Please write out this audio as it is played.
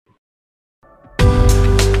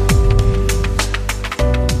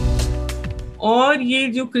और ये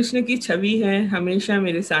जो कृष्ण की छवि है हमेशा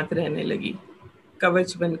मेरे साथ रहने लगी,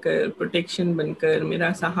 कवच बनकर, प्रोटेक्शन बनकर,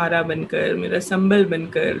 मेरा सहारा बनकर, मेरा संबल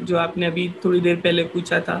बनकर। जो आपने अभी थोड़ी देर पहले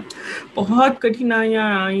पूछा था, बहुत कठिनाइयाँ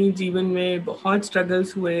आई जीवन में, बहुत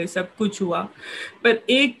स्ट्रगल्स हुए, सब कुछ हुआ, पर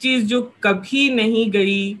एक चीज़ जो कभी नहीं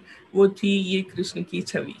गई वो थी ये कृष्ण की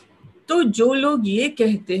छवि। तो जो लोग ये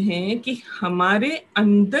कहते हैं कि हमारे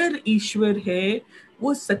अंदर ईश्वर है,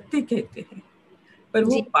 वो सत्य कहते हैं, पर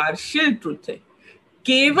वो जी पार्शियल ट्रुथ है।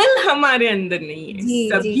 केवल हमारे अंदर नहीं है, जी जी।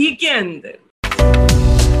 सभी के अंदर।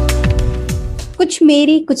 कुछ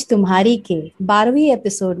मेरी कुछ तुम्हारी के 12वीं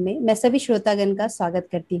एपिसोड में मैं सभी श्रोतागण का स्वागत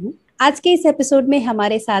करती हूँ। आज के इस एपिसोड में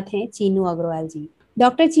हमारे साथ हैं चीनू अग्रवाल जी।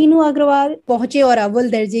 डॉक्टर चीनू अग्रवाल पहुंचे और अव्वल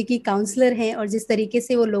दर्जे की काउंसलर हैं, और जिस तरीके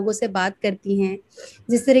से वो लोगों से बात करती हैं,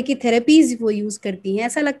 जिस तरह की थेरेपीज वो यूज करती हैं,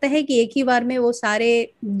 ऐसा लगता है कि एक ही बार में वो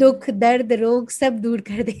सारे दुख दर्द रोग सब दूर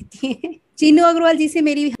कर देती हैं। चीनू अग्रवाल जी से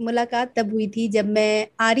मेरी मुलाकात तब हुई थी जब मैं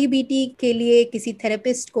REBT के लिए किसी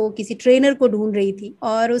थेरेपिस्ट को, किसी ट्रेनर को ढूंढ रही थी,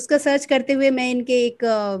 और उसका सर्च करते हुए मैं इनके एक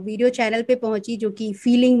वीडियो चैनल पे पहुंची जो कि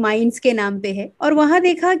फीलिंग माइंड्स के नाम पे है। और वहां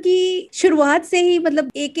देखा कि शुरुआत से ही मतलब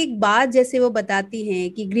एक एक बात जैसे वो बताती हैं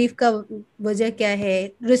कि ग्रीफ का वजह क्या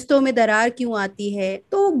है, रिश्तों में दरार क्यों आती है,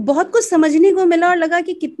 तो बहुत कुछ समझने को मिला और लगा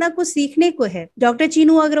कि कितना कुछ सीखने को है। डॉक्टर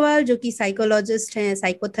चीनू अग्रवाल जो कि साइकोलॉजिस्ट हैं,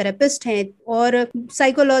 साइकोथेरेपिस्ट हैं, और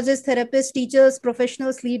psychologist, therapist, teachers,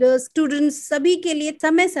 professionals, leaders, students सभी के लिए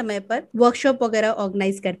समय समय पर वर्कशॉप वगैरह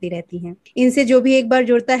ऑर्गेनाइज करती रहती हैं। इनसे जो भी एक बार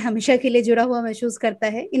जुड़ता है हमेशा के लिए जुड़ा हुआ महसूस करता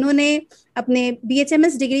है। इन्होंने अपने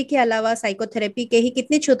BHMS डिग्री के अलावा साइकोथेरेपी के ही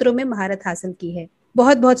कितने क्षेत्रों में महारत हासिल की है।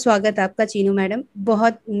 बहुत बहुत स्वागत आपका चीनू मैडम।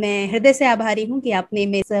 बहुत मैं हृदय से आभारी हूँ कि आपने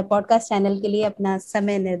मेरे पॉडकास्ट चैनल के लिए अपना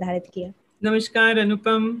समय निर्धारित किया। नमस्कार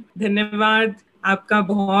अनुपम, धन्यवाद। आपका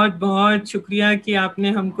बहुत बहुत शुक्रिया कि आपने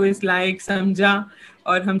हमको इस लायक समझा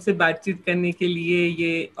और हमसे बातचीत करने के लिए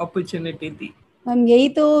ये अपॉर्चुनिटी दी। हम यही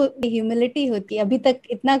तो ह्यूमिलिटी होती है। अभी तक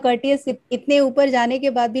इतना कर्टियस, इतने ऊपर जाने के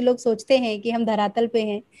बाद भी लोग सोचते हैं कि हम धरातल पे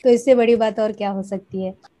हैं, तो इससे बड़ी बात और क्या हो सकती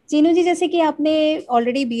है। चीनू जी, जैसे कि आपने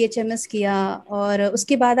ऑलरेडी BHMS किया और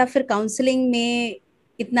उसके बाद आप फिर काउंसलिंग में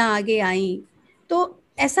इतना आगे आई, तो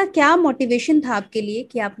ऐसा क्या मोटिवेशन था आपके लिए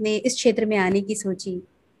कि आपने इस क्षेत्र में आने की सोची?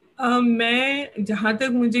 मैं जहाँ तक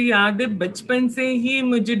मुझे याद है बचपन से ही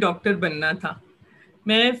मुझे डॉक्टर बनना था।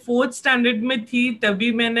 मैं 4th स्टैंडर्ड में थी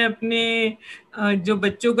तभी मैंने अपने जो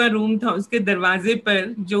बच्चों का रूम था उसके दरवाजे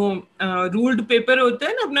पर जो रूल्ड पेपर होता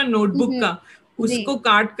है ना अपना नोटबुक का, जी। उसको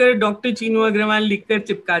काट कर डॉक्टर चीनू अग्रवाल लिखकर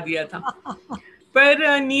चिपका दिया था।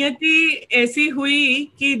 पर नियति ऐसी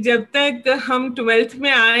हुई कि जब तक हम 12th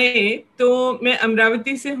में आए, तो मैं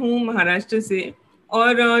अमरावती से हूँ, महाराष्ट्र से,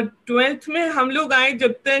 और 12th में हम लोग आए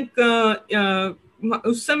जब तक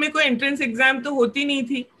उस समय कोई एंट्रेंस एग्जाम तो होती नहीं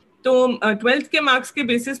थी, तो 12th के मार्क्स के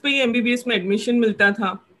बेसिस पे ही MBBS में एडमिशन मिलता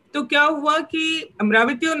था। तो क्या हुआ कि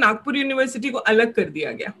अमरावती और नागपुर यूनिवर्सिटी को अलग कर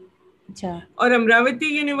दिया गया। अच्छा। और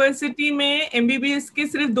अमरावती यूनिवर्सिटी में MBBS के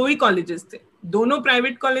सिर्फ 2 ही कॉलेजेस थे, दोनों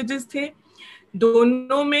प्राइवेट कॉलेजेस थे।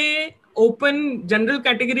 दोनों में ओपन जनरल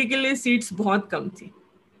कैटेगरी के लिए सीट्स बहुत कम थी।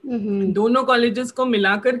 दोनों कॉलेजेस को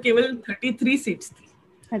मिलाकर केवल 33 सीट्स थी।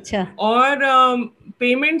 अच्छा। और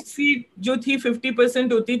पेमेंट सीट जो थी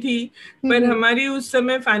 50% होती थी, पर हमारी उस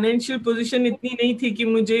समय फाइनेंशियल पोजीशन इतनी नहीं थी कि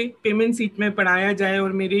मुझे पेमेंट सीट में पढ़ाया जाए।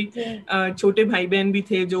 और मेरे छोटे भाई बहन भी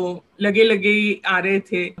थे जो लगे लगे आ रहे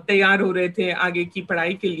थे, तैयार हो रहे थे आगे की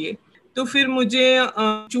पढ़ाई के लिए। तो फिर मुझे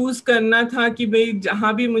चूज करना था कि भाई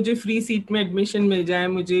जहाँ भी मुझे फ्री सीट में एडमिशन मिल जाए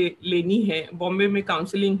मुझे लेनी है। बॉम्बे में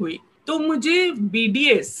काउंसलिंग हुई तो मुझे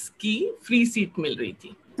BDS की फ्री सीट मिल रही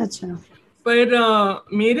थी। अच्छा। पर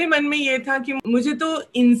मेरे मन में ये था कि मुझे तो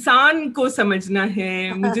इंसान को समझना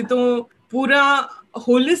है, मुझे तो पूरा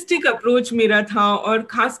होलिस्टिक अप्रोच मेरा था, और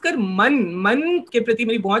खासकर मन के प्रति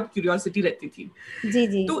मेरी बहुत क्यूरियोसिटी रहती थी। जी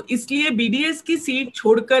जी। तो इसलिए BDS की सीट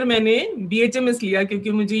छोड़कर मैंने BHMS लिया,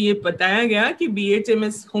 क्योंकि मुझे ये बताया गया कि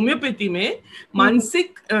BHMS होम्योपैथी में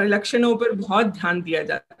मानसिक लक्षणों पर बहुत ध्यान दिया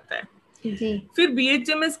जाता है। जी। फिर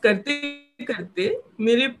BHMS करते करते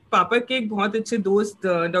मेरे पापा के एक बहुत अच्छे दोस्त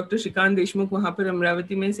डॉक्टर श्रीकांत देशमुख वहां पर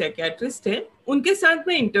अमरावती में साइकियाट्रिस्ट है, उनके साथ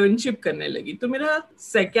मैं इंटर्नशिप करने लगी। तो मेरा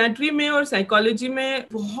साइकियाट्री में और साइकोलॉजी में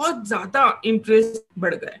बहुत ज्यादा इंटरेस्ट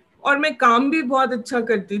बढ़ गया और मैं काम भी बहुत अच्छा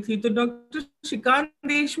करती थी। तो डॉक्टर श्रीकांत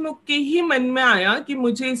देशमुख के ही मन में आया कि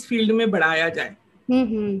मुझे इस फील्ड में बढ़ाया जाए।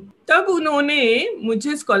 तब उन्होंने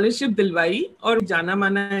मुझे स्कॉलरशिप दिलवाई और जाना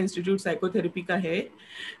माना इंस्टीट्यूट साइकोथेरेपी का है,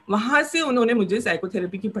 वहां से उन्होंने मुझे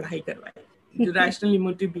साइकोथेरेपी की पढ़ाई करवाई, जो रैशनल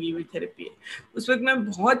इमोटिव बिहेवियर थेरेपी है। उस वक्त मैं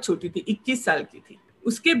बहुत छोटी थी, 21 साल की थी।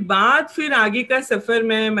 उसके बाद फिर आगे का सफर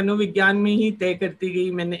मैं मनोविज्ञान में ही तय करती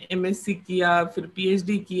गई। मैंने एमएससी किया, फिर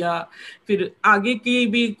पीएचडी किया, फिर आगे के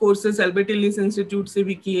भी कोर्सेस अल्बर्ट एलिस इंस्टीट्यूट से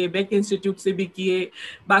भी किए, बेक इंस्टीट्यूट से भी किए,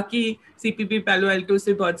 बाकी सीपीपी पैलो अल्टो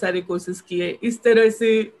से बहुत सारे कोर्सेस किए। इस तरह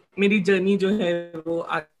से मेरी जर्नी जो है वो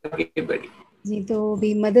आगे बढ़ी। जी, तो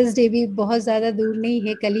अभी मदर्स डे भी बहुत ज्यादा दूर नहीं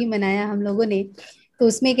है, कल ही मनाया हम लोगों ने। तो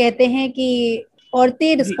उसमें कहते हैं कि औरतें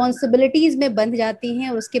जी। रिस्पॉन्सिबिलिटीज में बंध जाती हैं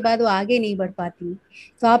और उसके बाद वो आगे नहीं बढ़ पाती।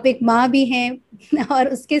 तो आप एक माँ भी हैं और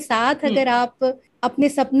उसके साथ अगर आप अपने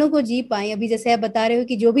सपनों को जी पाए, अभी जैसे आप बता रहे हो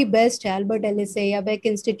कि जो भी बेस्ट है अल्बर्ट एलिस से या बेक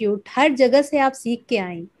इंस्टीट्यूट, हर जगह से आप सीख के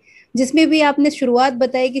आई, जिसमें भी आपने शुरुआत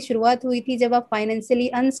बताई कि शुरुआत हुई थी जब आप फाइनेंशियली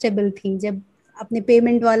अनस्टेबल थी, जब अपने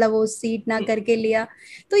पेमेंट वाला वो सीट ना करके लिया।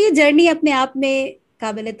 तो ये जर्नी अपने आप में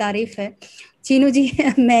काबिल तारीफ है। चीनू जी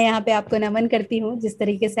मैं यहाँ पे आपको नमन करती हूँ, जिस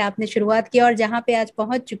तरीके से आपने शुरुआत की और जहाँ पे आज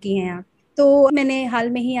पहुंच चुकी हैं आप। तो मैंने हाल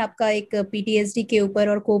में ही आपका एक पीटीएसडी के ऊपर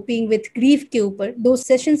और कोपिंग विथ ग्रीफ के ऊपर 2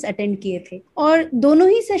 सेशंस अटेंड किए थे, और दोनों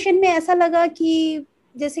ही सेशन में ऐसा लगा कि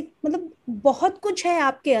जैसे मतलब बहुत कुछ है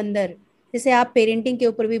आपके अंदर। जैसे आप पेरेंटिंग के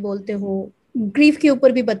ऊपर भी बोलते हो, ग्रीफ के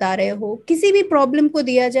ऊपर भी बता रहे हो, किसी भी प्रॉब्लम को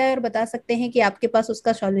दिया जाए और बता सकते हैं कि आपके पास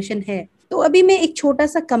उसका सॉल्यूशन है। तो अभी मैं एक छोटा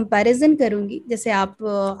सा कंपैरिजन करूंगी, जैसे आप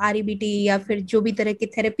आरईबीटी या फिर जो भी तरह की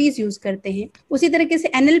थेरेपीज यूज करते हैं, उसी तरीके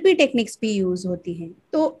से एनएलपी टेक्निक्स भी यूज होती हैं।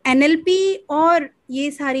 तो एनएलपी और ये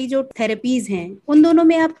सारी जो थेरेपीज हैं, उन दोनों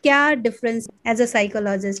में आप क्या difference as a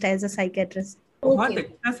psychologist, as a psychiatrist? बहुत ओके,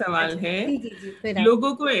 अच्छा सवाल अच्छा है। जी जी जी, फिर आप।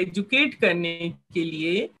 लोगों को एजुकेट करने के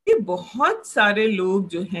लिए कि बहुत सारे लोग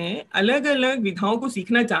जो हैं अलग अलग विधाओं को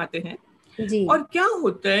सीखना चाहते हैं। जी। और क्या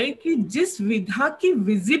होता है कि जिस विधा की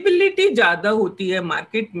विजिबिलिटी ज्यादा होती है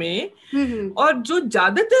मार्केट में, हम्म। और जो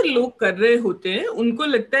ज्यादातर लोग कर रहे होते हैं, उनको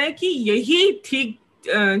लगता है कि यही ठीक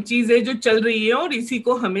चीज है जो चल रही है और इसी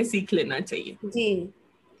को हमें सीख लेना चाहिए। जी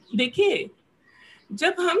देखिए,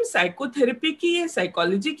 जब हम साइकोथेरेपी की या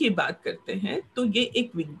साइकोलॉजी की बात करते हैं तो ये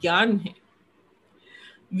एक विज्ञान है।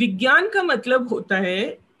 विज्ञान का मतलब होता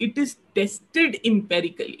है it is tested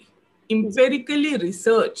empirically, empirically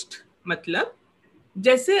researched. मतलब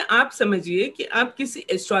जैसे आप समझिए कि आप किसी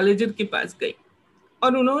एस्ट्रोलॉजर के पास गए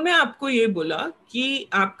और उन्होंने आपको ये बोला कि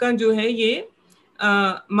आपका जो है ये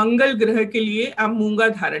मंगल ग्रह के लिए आप मूंगा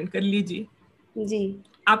धारण कर लीजिए। जी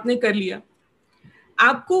आपने कर लिया,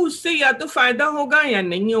 आपको उससे या तो फायदा होगा या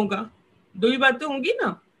नहीं होगा, दो ही बातें होंगी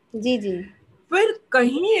ना। जी जी पर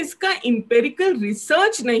कहीं इसका इंपेरिकल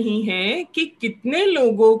रिसर्च नहीं है कि कितने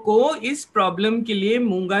लोगों को इस प्रॉब्लम के लिए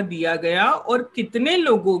मूंगा दिया गया और कितने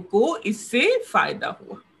लोगों को इससे फायदा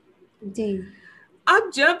हुआ। जी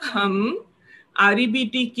अब जब हम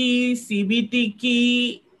आरईबीटी की, सीबीटी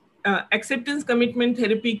की, एक्सेप्टेंस कमिटमेंट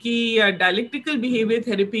थेरेपी की, या डायलेक्टिकल बिहेवियर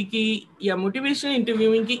थेरेपी की, या मोटिवेशनल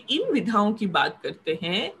इंटरव्यूइंग की इन विधाओं की बात करते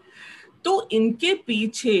हैं, तो इनके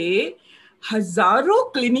पीछे हजारों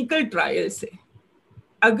क्लिनिकल ट्रायल्स है।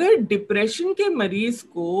 अगर डिप्रेशन के मरीज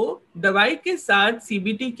को दवाई के साथ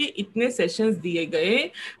सीबीटी के इतने सेशंस दिए गए,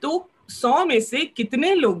 तो 100 में से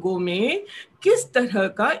कितने लोगों में किस तरह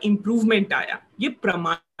का इंप्रूवमेंट आया, ये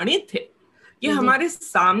प्रमाणित है, ये जी हमारे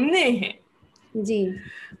सामने है। जी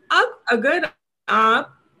अब अगर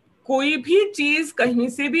आप कोई भी चीज कहीं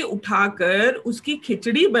से भी उठाकर उसकी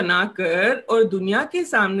खिचड़ी बनाकर और दुनिया के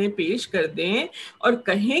सामने पेश कर दें और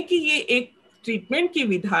कहें कि ये एक ट्रीटमेंट की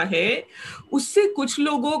विधा है, उससे कुछ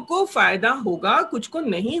लोगों को फायदा होगा, कुछ को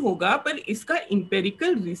नहीं होगा, पर इसका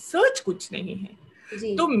इंपेरिकल रिसर्च कुछ नहीं है।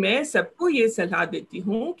 जी तो मैं सबको ये सलाह देती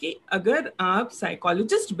हूँ कि अगर आप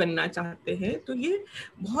साइकोलॉजिस्ट बनना चाहते हैं तो ये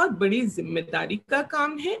बहुत बड़ी जिम्मेदारी का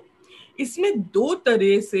काम है। इसमें 2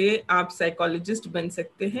 तरह से आप साइकोलॉजिस्ट बन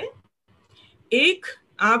सकते हैं। एक,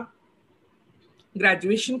 आप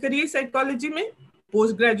ग्रेजुएशन करिए साइकोलॉजी में,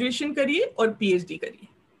 पोस्ट ग्रेजुएशन करिए और पीएचडी करिए।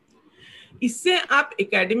 इससे आप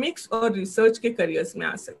एकेडमिक्स और रिसर्च के करियर्स में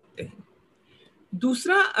आ सकते हैं।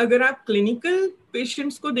 दूसरा, अगर आप क्लिनिकल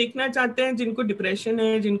पेशेंट्स को देखना चाहते हैं जिनको डिप्रेशन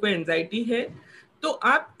है, जिनको एंजाइटी है, तो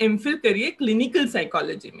आप एमफिल करिए क्लिनिकल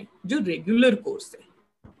साइकोलॉजी में, जो रेगुलर कोर्स है।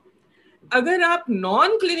 अगर आप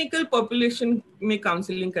नॉन क्लिनिकल पॉपुलेशन में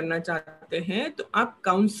काउंसलिंग करना चाहते हैं तो आप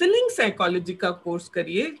काउंसलिंग साइकोलॉजी का कोर्स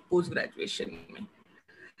करिए पोस्ट ग्रेजुएशन में,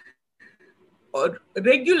 और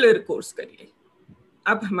रेगुलर कोर्स करिए।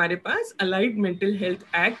 अब हमारे पास अलाइड मेंटल हेल्थ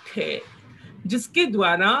एक्ट है, जिसके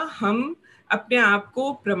द्वारा हम अपने आप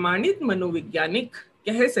को प्रमाणित मनोवैज्ञानिक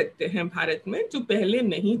कह सकते हैं भारत में, जो पहले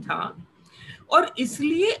नहीं था। और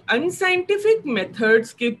इसलिए अनसाइंटिफिक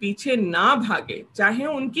मेथड्स के पीछे ना भागे, चाहे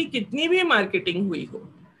उनकी कितनी भी मार्केटिंग हुई हो।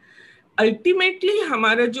 अल्टीमेटली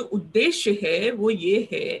हमारा जो उद्देश्य है वो ये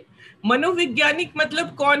है, मनोवैज्ञानिक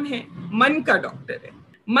मतलब कौन है? मन का डॉक्टर है।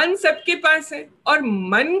 मन सबके पास है और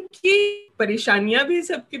मन की परेशानियां भी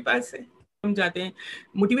सबके पास है। हम जाते हैं,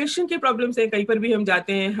 मोटिवेशन के प्रॉब्लम्स है, कहीं पर भी हम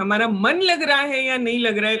जाते हैं, हमारा मन लग रहा है या नहीं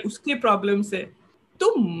लग रहा है उसके प्रॉब्लम्स है।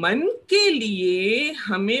 तो मन के लिए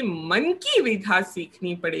हमें मन की विधा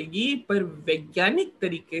सीखनी पड़ेगी, पर वैज्ञानिक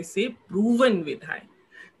तरीके से प्रूवन विधाएं।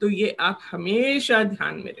 तो ये आप हमेशा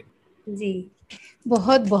ध्यान में रखें। जी,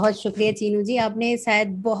 बहुत बहुत शुक्रिया चीनू जी, आपने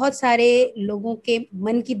शायद बहुत सारे लोगों के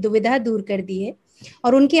मन की दुविधा दूर कर दी है,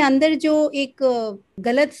 और उनके अंदर जो एक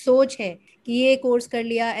गलत सोच है कि ये कोर्स कर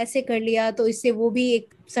लिया, ऐसे कर लिया तो इससे वो भी एक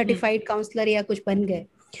सर्टिफाइड काउंसलर या कुछ बन गए।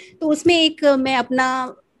 तो उसमें एक मैं अपना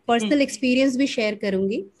पर्सनल एक्सपीरियंस भी शेयर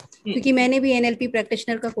करूंगी, क्योंकि मैंने भी एनएलपी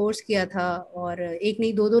प्रैक्टिशनर का कोर्स किया था, और एक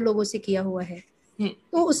नहीं दो दो लोगों से किया हुआ है।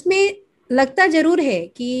 तो उसमें लगता जरूर है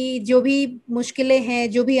कि जो भी मुश्किलें हैं,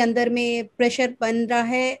 जो भी अंदर में प्रेशर बन रहा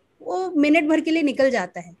है, वो मिनट भर के लिए निकल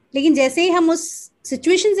जाता है, लेकिन जैसे ही हम उस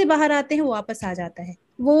सिचुएशन से बाहर आते हैं वो वापस आ जाता है।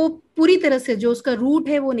 वो पूरी तरह से जो उसका रूट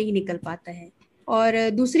है वो नहीं निकल पाता है। और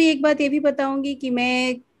दूसरी एक बात ये भी बताऊंगी कि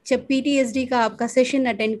मैं जब पीटीएसडी का आपका सेशन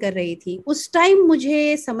अटेंड कर रही थी, उस टाइम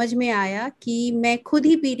मुझे समझ में आया कि मैं खुद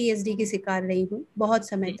ही पीटीएसडी की शिकार रही हूँ बहुत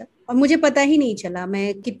समय तक, और मुझे पता ही नहीं चला।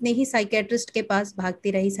 मैं कितने ही साइकेट्रिस्ट के पास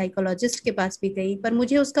भागती रही, साइकोलॉजिस्ट के पास भी गई, पर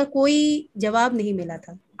मुझे उसका कोई जवाब नहीं मिला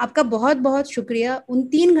था। आपका बहुत बहुत शुक्रिया, उन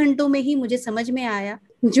 3 घंटों में ही मुझे समझ में आया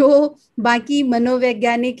जो बाकी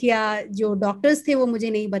मनोवैज्ञानिक या जो डॉक्टर्स थे वो मुझे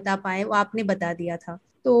नहीं बता पाए, वो आपने बता दिया था।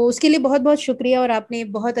 तो उसके लिए बहुत बहुत शुक्रिया। और आपने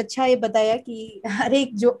बहुत अच्छा ये बताया कि हर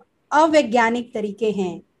एक जो अवैज्ञानिक तरीके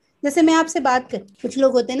हैं, जैसे मैं आपसे बात कर, कुछ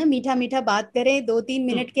लोग होते हैं ना, मीठा मीठा बात करें, 2-3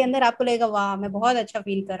 मिनट के अंदर आपको लगेगा वाह मैं बहुत अच्छा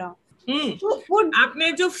फील कर रहा हूँ। तो वो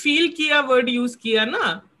आपने जो फील किया वर्ड यूज किया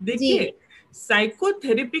ना, जी देखिए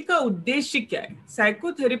साइकोथेरेपी का उद्देश्य क्या है?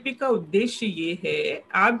 साइकोथेरेपी का उद्देश्य ये है,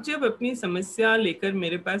 आप जब अपनी समस्या लेकर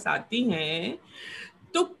मेरे पास आती हैं,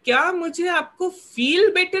 तो क्या मुझे आपको फील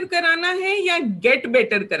बेटर कराना है या गेट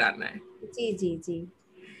बेटर कराना है? जी जी जी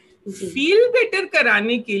जी फील बेटर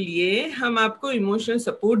कराने के लिए हम आपको इमोशनल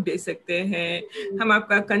सपोर्ट दे सकते हैं, हम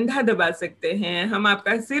आपका कंधा दबा सकते हैं, हम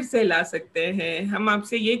आपका सिर सहला सकते हैं, हम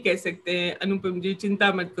आपसे ये कह सकते हैं अनुपम जी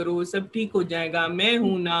चिंता मत करो, सब ठीक हो जाएगा, मैं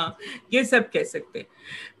हूं ना, ये सब कह सकते हैं।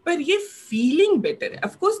 पर ये फीलिंग बेटर है,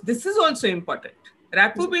 of course this is also important,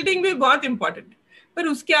 rapport building भी बहुत इंपॉर्टेंट है, पर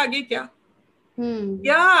उसके आगे क्या?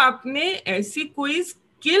 क्या आपने ऐसी कोई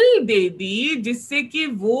स्किल दे दी जिससे कि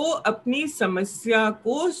वो अपनी समस्या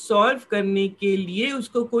को सॉल्व करने के लिए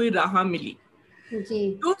उसको कोई राह मिली? जी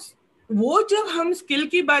तो वो जब हम स्किल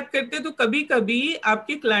की बात करते हैं तो कभी कभी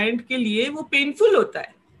आपके क्लाइंट के लिए वो पेनफुल होता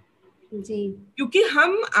है, जी क्योंकि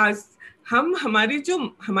हम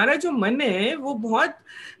हमारा जो मन है वो बहुत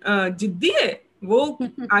जिद्दी है, वो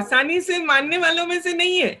आसानी से मानने वालों में से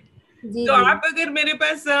नहीं है। जी तो जी आप अगर मेरे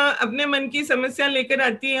पास अपने मन की समस्या लेकर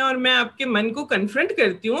आती हैं और मैं आपके मन को कन्फ्रंट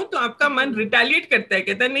करती हूँ, तो आपका मन रिटेलिएट करता है,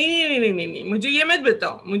 कहता है नहीं नहीं नहीं नहीं नहीं, मुझे ये मत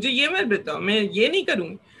बताओ, मुझे ये मत बताओ, मैं ये नहीं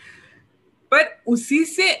करूंगी। पर उसी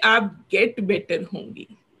से आप गेट बेटर होंगी।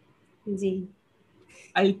 जी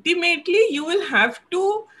ultimately you will have to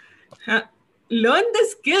learn the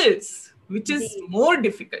skills which जी इज मोर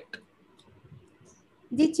डिफिकल्ट।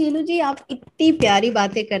 जी चीनू जी, आप इतनी प्यारी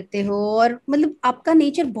बातें करते हो, और मतलब आपका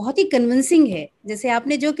नेचर बहुत ही कन्विंसिंग है। जैसे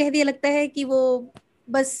आपने जो कह दिया, लगता है कि वो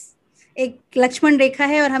बस एक लक्ष्मण रेखा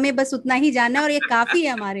है और हमें बस उतना ही जानना है और ये काफी है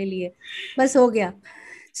हमारे लिए, बस हो गया।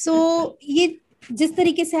 ये जिस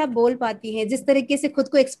तरीके से आप बोल पाती हैं, जिस तरीके से खुद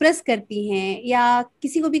को एक्सप्रेस करती हैं, या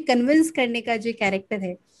किसी को भी कन्विंस करने का जो कैरेक्टर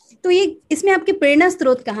है, तो ये इसमें आपके प्रेरणा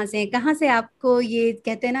स्रोत कहाँ से है? कहाँ से आपको ये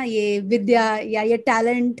कहते हैं ना, ये विद्या या ये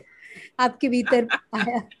टैलेंट आपके भीतर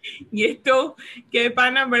आया? ये तो कह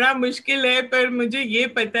पाना बड़ा मुश्किल है, पर मुझे ये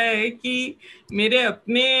पता है कि मेरे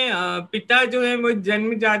अपने पिता जो है वो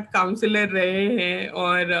जन्मजात काउंसलर रहे हैं,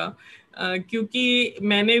 और क्योंकि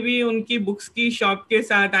मैंने भी उनकी बुक्स की शॉप के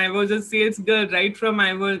साथ, I was a sales girl right from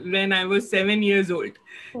when I was 7 years old।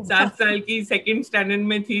 7 साल की सेकेंड स्टैंडर्ड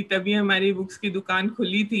में थी तभी हमारी बुक्स की दुकान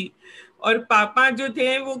खुली थी। और पापा जो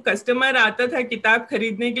थे वो कस्टमर आता था किताब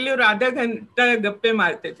खरीदने के लिए और आधा घंटा गप्पे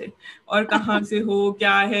मारते थे, और कहाँ से हो,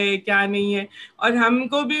 क्या है क्या नहीं है, और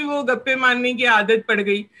हमको भी वो गप्पे मारने की आदत पड़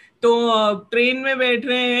गई। तो ट्रेन में बैठ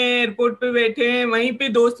रहे हैं, एयरपोर्ट पे बैठे हैं, वहीं पे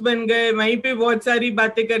दोस्त बन गए, वहीं पे बहुत सारी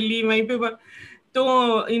बातें कर ली, वहीं पे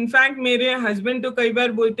तो इनफैक्ट मेरे हस्बैंड तो कई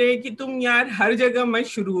बार बोलते हैं कि तुम यार हर जगह मत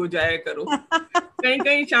शुरू हो जाया करो, कहीं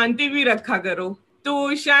कहीं शांति भी रखा करो।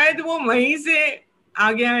 तो शायद वो वहीं से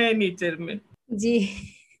आ गया है नेचर में। जी,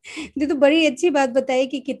 ये तो बड़ी अच्छी बात बताई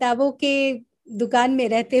कि किताबों के दुकान में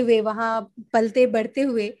रहते हुए, वहां पलते बढ़ते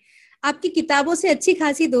हुए आपकी किताबों से अच्छी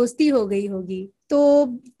खासी दोस्ती हो गई होगी। तो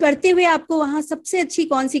पढ़ते हुए आपको वहां सबसे अच्छी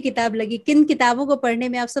कौन सी किताब लगी? किन किताबों को पढ़ने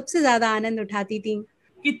में आप सबसे ज्यादा आनंद उठाती थी?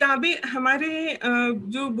 किताबें हमारे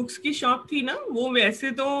जो बुक्स की शॉप थी ना, वो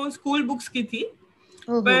वैसे तो स्कूल बुक्स की थी,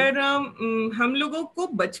 पर हम लोगों को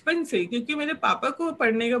बचपन से, क्योंकि मेरे पापा को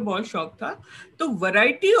पढ़ने का बहुत शौक था, तो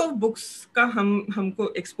वैरायटी ऑफ बुक्स का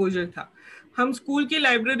हमको एक्सपोजर था। हम स्कूल की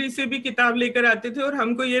लाइब्रेरी से भी किताब लेकर आते थे, और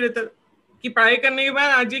हमको ये रहता कि पढ़ाई करने के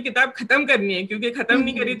बाद आज ये किताब खत्म करनी है, क्योंकि खत्म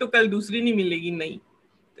नहीं करी तो कल दूसरी नहीं मिलेगी, नई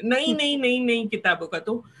नई नई नई नई किताबों का।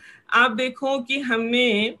 तो आप देखो कि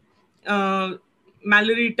हमने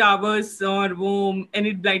मैलोरी टावर्स और वो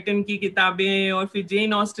एनिट ब्लाइटन की किताबें, और फिर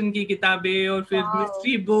जेन ऑस्टन की किताबें, और फिर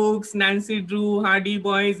mystery books, Nancy Drew, Hardy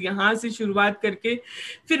boys, यहाँ से शुरुआत करके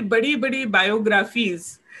फिर बड़ी बड़ी बायोग्राफीज।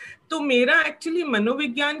 तो मेरा एक्चुअली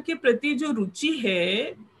मनोविज्ञान के प्रति जो रुचि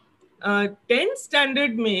है, 10th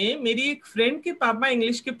स्टैंडर्ड में मेरी एक फ्रेंड के पापा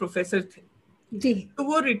इंग्लिश के प्रोफेसर थे जी। तो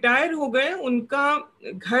वो रिटायर हो गए, उनका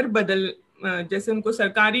घर बदल, जैसे उनको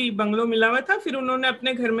सरकारी बंगलो मिला हुआ था, फिर उन्होंने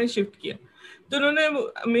अपने घर में शिफ्ट किया। तो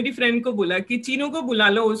उन्होंने मेरी फ्रेंड को बोला कि चीनू को बुला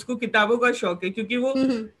लो, उसको किताबों का शौक है, क्योंकि वो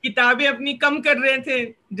किताबें अपनी कम कर रहे थे,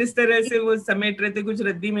 जिस तरह से वो समेट रहे थे, कुछ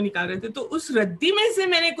रद्दी में निकाल रहे थे। तो उस रद्दी में से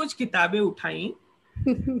मैंने कुछ किताबें उठाई,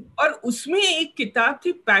 और उसमें एक किताब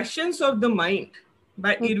थी patience of the mind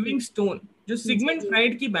bye Irving stone, जो सिगमंड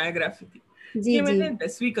फ्राइड की बायोग्राफी थी। जी, ये जी। मैंने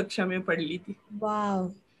 10वीं कक्षा में पढ़ ली थी। वाह।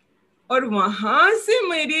 और वहां से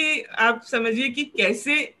मेरी, आप समझिए कि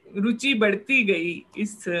कैसे रुचि बढ़ती गई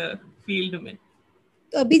इस फील्ड में।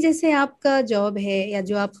 तो अभी जैसे आपका जॉब है या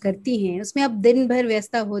जो आप करती हैं, उसमें आप दिन भर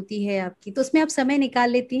व्यस्तता होती है आपकी, तो उसमें आप समय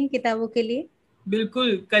निकाल लेती हैं किताबों के लिए?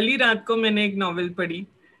 बिल्कुल, कल ही रात को मैंने एक नॉवेल पढ़ी।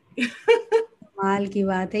 कमाल की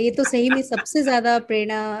बात है, ये तो सही में सबसे ज्यादा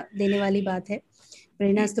प्रेरणा देने वाली बात है।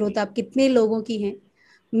 प्रेरणा स्रोत आप कितने लोगों की हैं,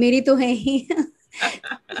 मेरी तो है ही।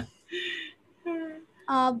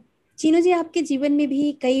 आप, चीनू जी, आपके जीवन में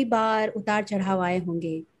भी कई बार उतार चढ़ाव आए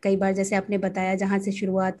होंगे। कई बार जैसे आपने बताया, जहां से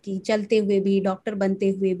शुरुआत की, चलते हुए भी, डॉक्टर बनते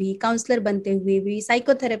हुए भी, काउंसलर बनते हुए भी,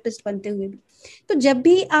 साइकोथेरेपिस्ट बनते हुए भी। तो जब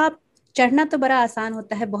भी आप, चढ़ना तो बड़ा आसान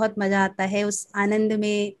होता है, बहुत मजा आता है उस आनंद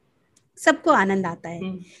में, सबको आनंद आता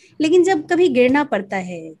है। लेकिन जब कभी गिरना पड़ता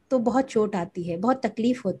है तो बहुत चोट आती है, बहुत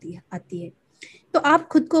तकलीफ होती है, आती है। तो आप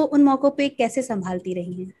खुद को उन मौकों पे कैसे संभालती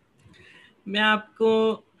रही हैं? मैं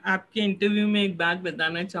आपको आपके इंटरव्यू में एक बात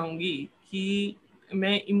बताना चाहूंगी कि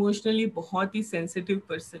मैं इमोशनली बहुत ही सेंसिटिव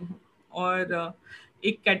पर्सन हूँ, और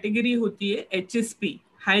एक कैटेगरी होती है HSP,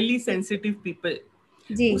 हाईली सेंसिटिव पीपल,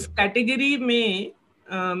 जी। उस कैटेगरी में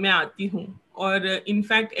मैं आती हूँ। और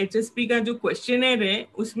इनफैक्ट HSP का जो क्वेश्चनर है,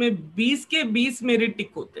 उसमें 20 के 20 मेरे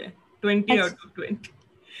टिक होते हैं, 20 आउट अच्छा। ऑफ 20।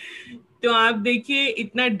 तो आप देखिए,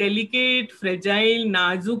 इतना डेलिकेट, फ्रेजाइल,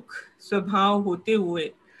 नाजुक स्वभाव होते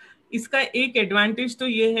हुए, इसका एक एडवांटेज तो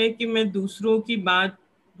ये है कि मैं दूसरों की बात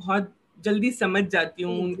बहुत जल्दी समझ जाती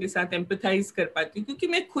हूँ, उनके साथ एम्पैथाइज कर पाती हूँ, क्योंकि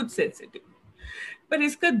मैं खुद सेंसिटिव। पर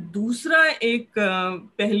इसका दूसरा एक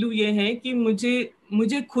पहलू ये है कि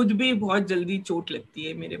मुझे खुद भी बहुत जल्दी चोट लगती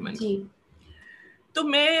है मेरे मन जी। को। तो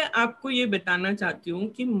मैं आपको ये बताना चाहती हूँ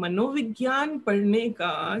कि मनोविज्ञान पढ़ने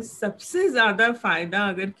का सबसे ज्यादा फायदा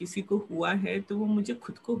अगर किसी को हुआ है, तो वो मुझे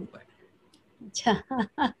खुद को हुआ है।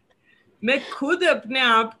 अच्छा। मैं खुद अपने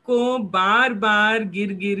आप को बार बार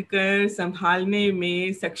गिर गिर कर संभालने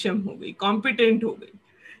में सक्षम हो गई, कॉम्पिटेंट हो गई।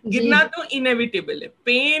 जी। गिरना तो इनएविटेबल है,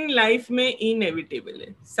 पेन लाइफ में इनएविटेबल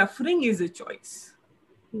है, सफरिंग इज अ चॉइस।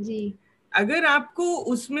 जी। अगर आपको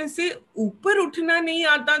उसमें से ऊपर उठना नहीं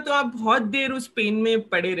आता, तो आप बहुत देर उस पेन में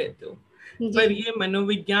पड़े रहते हो। जी। पर ये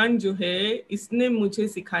मनोविज्ञान जो है, इसने मुझे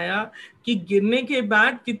सिखाया कि गिरने के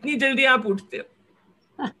बाद कितनी जल्दी आप उठते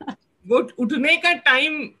हो, वो उठने का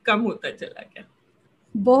टाइम कम होता चला गया।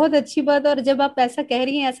 बहुत अच्छी बात। और जब आप ऐसा कह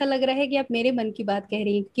रही हैं, ऐसा लग रहा है कि आप मेरे मन की बात कह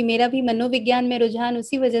रही हैं, कि मेरा भी मनोविज्ञान में रुझान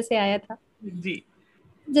उसी वजह से आया था। जी।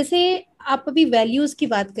 जैसे आप अभी वैल्यूज की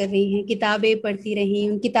बात कर रही हैं, किताबें पढ़ती रही,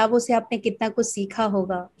 उन किताबों से आपने कितना कुछ सीखा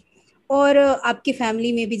होगा। और आपकी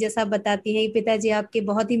फैमिली में भी, जैसा आप बताती हैं, पिताजी आपके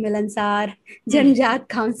बहुत ही मिलनसार, जन्मजात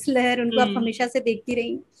काउंसलर, उनको आप हमेशा से देखती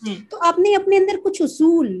रही। तो आपने अपने अंदर कुछ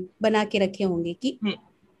उसूल बना के रखे होंगे कि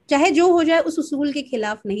चाहे जो हो जाए, उस उसूल के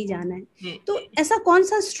खिलाफ नहीं जाना है। तो ऐसा कौन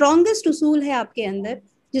सा स्ट्रॉन्गेस्ट उसूल है आपके अंदर,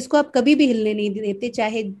 जिसको आप कभी भी हिलने नहीं देते,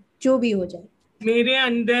 चाहे जो भी हो जाए? मेरे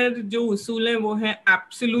अंदर जो उसूल है, वो है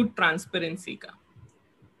एब्सोल्यूट ट्रांसपेरेंसी का।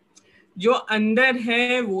 जो अंदर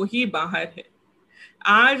है वो ही बाहर है।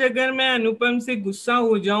 आज अगर मैं अनुपम से गुस्सा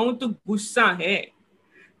हो जाऊं, तो गुस्सा है।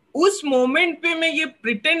 उस मोमेंट पे मैं ये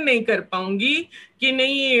प्रिटेंड नहीं कर पाऊंगी कि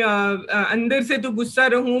नहीं, अंदर से तो गुस्सा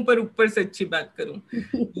रहूं पर ऊपर से अच्छी बात करूं।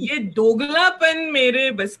 ये दोगलापन मेरे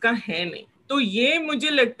बस का है नहीं। तो ये मुझे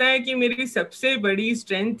लगता है कि मेरी सबसे बड़ी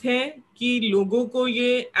स्ट्रेंथ है, कि लोगों को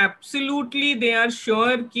ये एब्सोल्युटली दे आर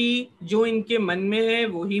श्योर कि जो इनके मन में है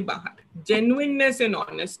वो ही बाहर, जेन्युइननेस एंड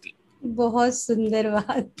ऑनेस्टी। बहुत सुंदर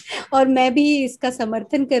बात। और मैं भी इसका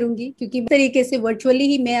समर्थन करूंगी, क्योंकि इस तरीके से वर्चुअली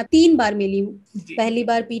ही मैं अब 3 बार मिली हूँ। जी पहली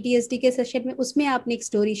बार पीटीएसडी के सेशन में, उसमें आपने एक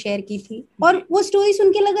स्टोरी शेयर की थी और जी। वो स्टोरी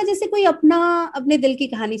सुन के लगा जैसे कोई अपना अपने दिल की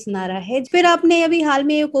कहानी सुना रहा है। फिर आपने अभी हाल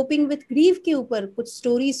में कोपिंग विद ग्रीफ के ऊपर कुछ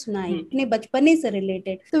स्टोरी सुनाई हम्म अपने बचपने से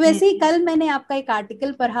रिलेटेड। तो हम्म वैसे ही कल मैंने आपका एक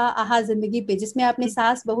आर्टिकल पढ़ा आहा जिंदगी पे, जिसमें आपने हम्म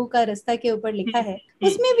सास बहू का रिश्ता के ऊपर लिखा हम्म है। हम्म,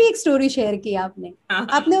 उसमें भी एक स्टोरी शेयर की आपने। हाँ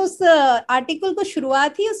आपने हाँ। उस आर्टिकल को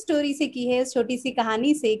शुरुआत ही उस स्टोरी से की है, उस छोटी सी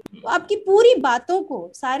कहानी से। तो आपकी पूरी बातों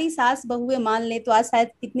को सारी सास बहुएं मान ले तो आज शायद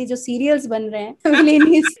इतने जो सीरियल्स बन रहे हैं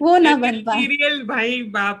मिलेनियल्स वो ना ऐसे बन पाए। सीरियल भाई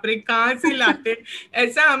बाप रे कहाँ से लाते।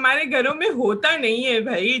 ऐसा हमारे घरों में होता नहीं है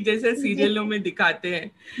भाई, जैसे जी सीरियलों में दिखाते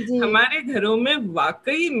हैं। जी हमारे घरों में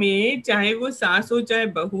वाकई में चाहे वो सास हो चाहे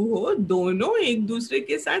बहू हो, दोनों एक दूसरे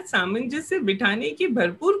के साथ सामंजस्य बिठाने की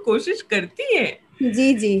भरपूर कोशिश करती है।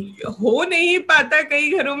 जी जी हो नहीं पाता कई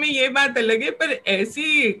घरों में, ये बात अलग है, पर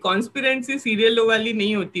ऐसी कॉन्स्पिरेंसी सीरियलों वाली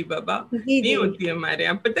नहीं होती बाबा। जी नहीं जी होती हमारे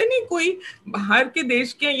यहाँ। पता नहीं कोई बाहर के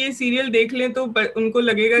देश के ये सीरियल देख लें तो उनको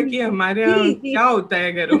लगेगा कि हमारे यहाँ जी जी। क्या होता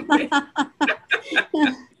है घरों में।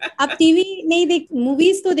 आप टीवी नहीं देख,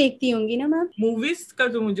 मूवीज तो देखती होंगी ना मैम? मूवीज का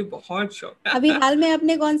तो मुझे बहुत शौक अभी है। हाल में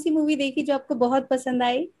आपने कौन सी मूवी देखी जो आपको बहुत पसंद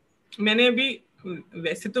आई? मैंने अभी,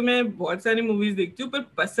 वैसे तो मैं बहुत सारी मूवीज देखती हूँ, पर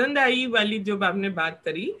पसंद आई वाली जब आपने बात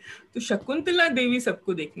करी तो शकुंतला देवी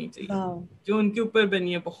सबको देखनी चाहिए। वाह। जो उनके ऊपर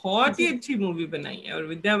बनी है, बहुत ही जी अच्छी मूवी बनाई है और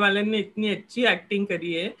विद्या बालन ने इतनी अच्छी एक्टिंग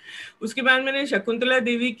करी है। उसके बाद मैंने शकुंतला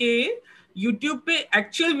देवी के यूट्यूब पे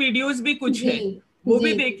एक्चुअल वीडियोस भी कुछ जी हैं, वो जी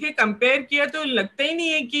भी देखे, कंपेयर किया तो लगता ही नहीं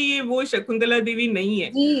है कि ये वो शकुंतला देवी नहीं है।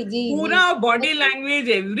 जी जी जी। पूरा body language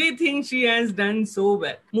everything she has done so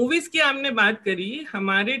well. Movies की आपने बात करी,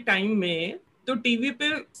 हमारे टाइम में तो टीवी पे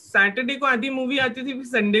सैटरडे को आधी मूवी आती थी, फिर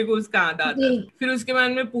संडे को उसका आधा आता जी था, फिर उसके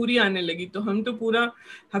बाद में पूरी आने लगी, तो हम तो पूरा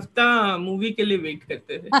हफ्ता मूवी के लिए वेट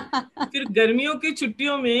करते थे। फिर गर्मियों की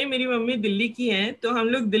छुट्टियों में मेरी मम्मी दिल्ली की हैं, तो हम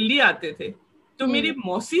लोग दिल्ली आते थे। तो मेरी हम्म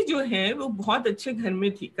मौसी जो है वो बहुत अच्छे घर में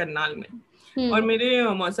थी करनाल में, और हम्म मेरे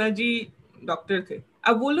मौसा जी डॉक्टर थे।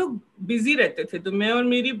 अब वो लोग बिजी रहते थे, तो मैं और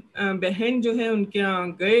मेरी बहन जो है उनके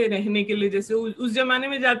यहाँ गए रहने के लिए, जैसे उस जमाने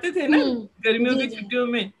में जाते थे ना गर्मियों जी की जी। छुट्टियों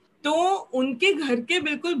में। तो उनके घर के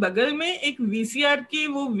बिल्कुल बगल में एक वीसीआर की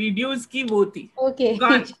वो वीडियोस की वो थी ओके।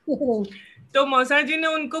 दुकान। तो मौसा जी ने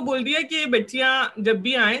उनको बोल दिया कि ये बच्चियां जब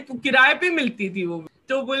भी आए, तो किराए पे मिलती थी वो,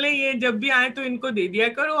 तो बोले ये जब भी आए तो इनको दे दिया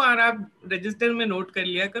करो और आप रजिस्टर में नोट कर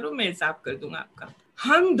लिया करो, मैं हिसाब कर दूंगा आपका।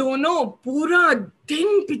 हम दोनों पूरा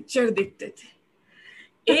दिन पिक्चर देखते थे।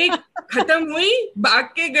 एक खत्म हुई, भाग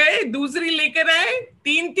के गए, दूसरी लेकर आए,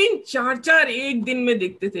 तीन तीन चार चार एक दिन में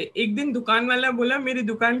देखते थे। एक दिन दुकान वाला बोला मेरी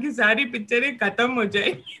दुकान की सारी पिक्चरें खत्म हो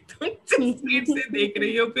जाएगी, तुम जिस स्पीड से देख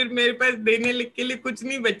रही हो फिर मेरे पास देने के लिए कुछ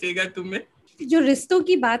नहीं बचेगा तुम्हें। जो रिश्तों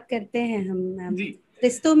की बात करते हैं हम मैम, जी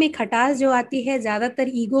रिश्तों में खटास जो आती है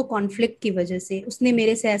ज्यादातर ईगो कॉन्फ्लिक्ट की वजह से। उसने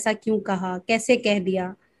मेरे से ऐसा क्यों कहा, कैसे कह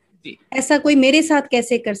दिया, जी ऐसा कोई मेरे साथ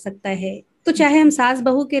कैसे कर सकता है। तो चाहे हम सास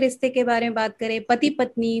बहू के रिश्ते के बारे में बात करें, पति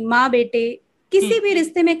पत्नी, माँ बेटे, हम्म किसी भी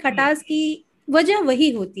रिश्ते में हम्म, खटास की वजह वही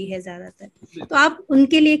होती है ज्यादातर। तो बिल्कुल। आप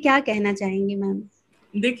उनके लिए क्या कहना चाहेंगे मैम?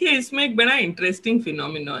 देखिए इसमें एक बड़ा इंटरेस्टिंग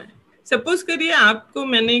फिनोमिना है। सपोज करिए आपको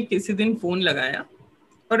मैंने किसी दिन फोन लगाया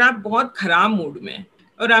और आप बहुत खराब मूड में हैं,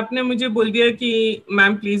 और आपने मुझे बोल दिया कि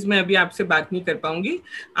मैम प्लीज मैं अभी आपसे बात नहीं कर पाऊंगी।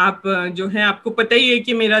 आप जो है, आपको पता ही है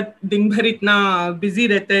कि मेरा दिन भर इतना बिजी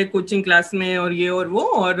रहता है कोचिंग क्लास में और ये और वो,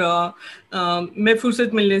 और मैं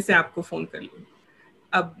फुर्सत मिलने से आपको फोन कर लूँ।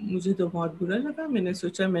 अब मुझे तो बहुत बुरा लगा, मैंने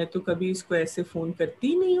सोचा मैं तो कभी इसको ऐसे फोन करती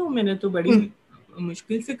ही नहीं हूँ, मैंने तो बड़ी हम्म,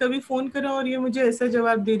 मुश्किल से कभी फोन करा और ये मुझे ऐसा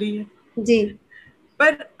जवाब दे रही है। जी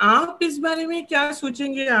पर आप इस बारे में क्या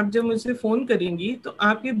सोचेंगे, आप जब मुझसे फोन करेंगी तो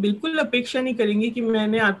आप ये बिल्कुल अपेक्षा नहीं करेंगी कि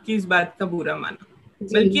मैंने आपकी इस बात का बुरा माना,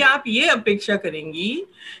 जी बल्कि आप ये अपेक्षा करेंगी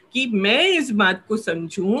कि मैं इस बात को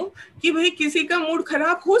समझूं कि भाई किसी का मूड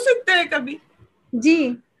खराब हो सकता है कभी।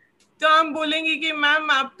 जी तो आप बोलेंगे कि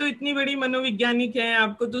मैम आप तो इतनी बड़ी मनोवैज्ञानिक हैं,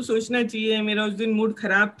 आपको तो सोचना चाहिए मेरा उस दिन मूड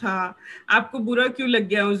खराब था, आपको बुरा क्यों लग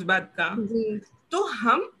गया उस बात का। जी। तो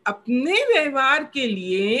हम अपने व्यवहार के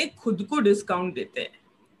लिए खुद को डिस्काउंट देते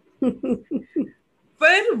हैं,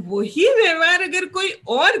 पर वही व्यवहार अगर कोई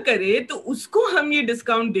और करे तो उसको हम ये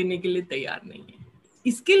डिस्काउंट देने के लिए तैयार नहीं है।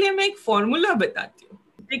 इसके लिए मैं एक फॉर्मूला बताती हूँ।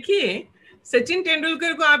 देखिए सचिन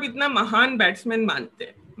तेंदुलकर को आप इतना महान बैट्समैन मानते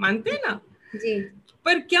हैं ना, जी।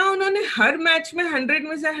 पर क्या उन्होंने हर मैच में 100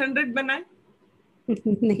 में से 100 बनाए?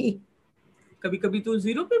 नहीं। कभी कभी तो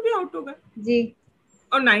 0 पे भी आउट होगा, जी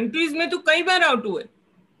और 90s में तो कई बार आउट हुए।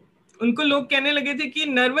 उनको लोग कहने लगे थे कि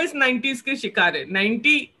नर्वस 90s के शिकार है,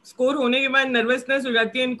 90 स्कोर होने के बाद नर्वसनेस हो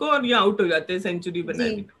जाती है इनको और ये आउट हो जाते हैं सेंचुरी जी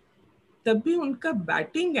बनाने में। तब भी उनका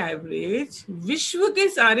बैटिंग एवरेज विश्व के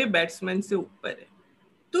सारे बैट्समैन से ऊपर है।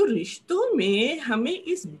 तो रिश्तों में हमें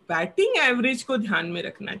इस बैटिंग एवरेज को ध्यान में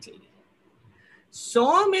रखना चाहिए।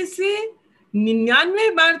 100 में से 99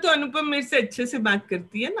 बार तो अनुपम मेरे से अच्छे से बात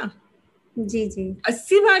करती है ना, जी जी।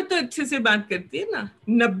 80 बार तो अच्छे से बात करती है ना,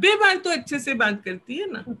 90 बार तो अच्छे से बात करती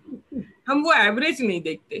है ना। हम वो एवरेज नहीं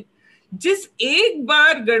देखते। जिस एक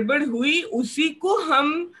बार गड़बड़ हुई उसी को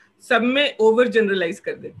हम सब में ओवर जनरलाइज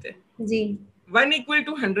कर देते हैं जी। 1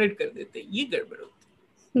 = 100 कर देते हैं, ये गड़बड़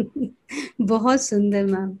होती है। बहुत सुंदर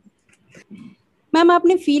मैम। मैम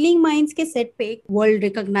आपने फीलिंग माइंड्स के सेट पे एक वर्ल्ड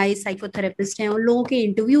रिकॉग्नाइज साइकोथेरेपिस्ट हैं, उन लोगों के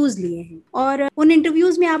इंटरव्यूज लिए हैं और उन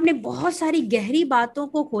इंटरव्यूज में आपने बहुत सारी गहरी बातों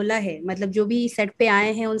को खोला है। मतलब जो भी सेट पे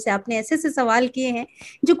आए हैं उनसे आपने ऐसे ऐसे सवाल किए हैं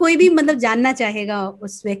जो कोई भी मतलब जानना चाहेगा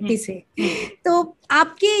उस व्यक्ति से। तो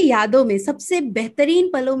आपके यादों में सबसे बेहतरीन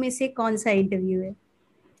पलों में से कौन सा इंटरव्यू है?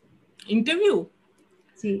 इंटरव्यू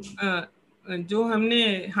जी जो हमने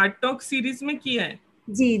हार्ट टॉक सीरीज में किया है।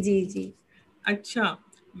 जी जी जी। अच्छा,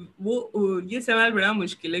 वो ये सवाल बड़ा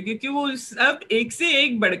मुश्किल है क्योंकि वो सब एक से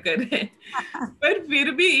एक बढ़कर है। पर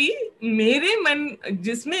फिर भी मेरे मन,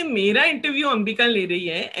 जिसमें मेरा इंटरव्यू अंबिका ले रही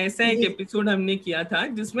है, ऐसा एक एपिसोड हमने किया था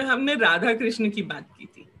जिसमें हमने राधा कृष्ण की बात की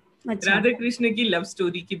थी। अच्छा। राधा कृष्ण की लव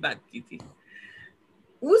स्टोरी की बात की थी।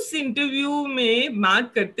 उस इंटरव्यू में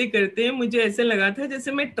बात करते करते मुझे ऐसा लगा था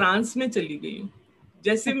जैसे मैं ट्रांस में चली गई हूँ,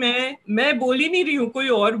 जैसे मैं बोल ही नहीं रही हूँ, कोई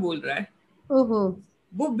और बोल रहा है। ओहो।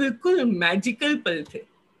 वो बिल्कुल मैजिकल पल थे,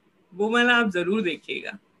 वो वाला आप जरूर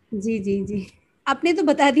देखिएगा। जी जी जी। आपने तो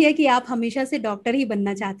बता दिया कि आप हमेशा से डॉक्टर ही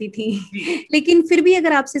बनना चाहती थी। लेकिन फिर भी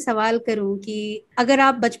अगर आपसे सवाल करूं कि अगर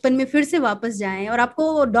आप बचपन में फिर से वापस जाएं और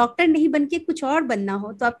आपको डॉक्टर नहीं बन के कुछ और बनना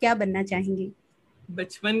हो तो आप क्या बनना चाहेंगी?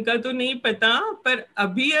 बचपन का तो नहीं पता, पर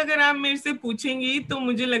अभी अगर आप मेरे से पूछेंगी तो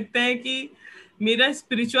मुझे लगता है कि मेरा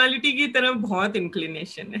स्पिरिचुअलिटी की तरफ बहुत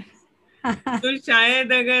इंक्लिनेशन है। तो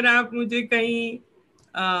शायद अगर आप मुझे कहीं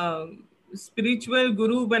स्पिरिचुअल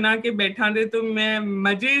गुरु बना के बैठा दे तो मैं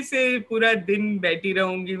मजे से पूरा दिन बैठी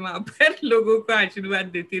रहूंगी वहां पर, लोगों को आशीर्वाद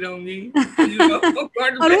देती रहूंगी।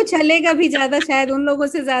 और वो चलेगा भी ज्यादा शायद उन लोगों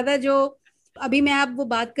से ज्यादा जो अभी मैं आप वो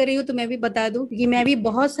बात कर रही हूँ। तो मैं भी बता दूं कि मैं भी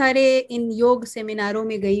बहुत सारे इन योग सेमिनारों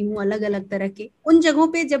में गई हूँ, अलग अलग तरह के। उन जगहों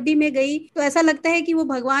पे जब भी मैं गई तो ऐसा लगता है कि वो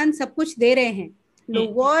भगवान सब कुछ दे रहे हैं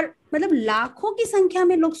लोग, और मतलब लाखों की संख्या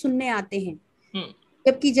में लोग सुनने आते हैं।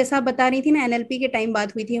 जबकि जैसा बता रही थी ना, एनएलपी के टाइम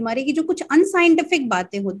बात हुई थी हमारी कि जो कुछ अनसाइंटिफिक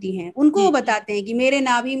बातें होती हैं उनको वो बताते हैं कि मेरे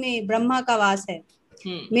नाभि में ब्रह्मा का वास है,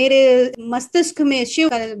 मेरे मस्तिष्क में शिव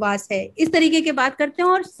का वास है, इस तरीके के बात करते हैं।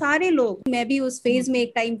 और सारे लोग, मैं भी उस फेज में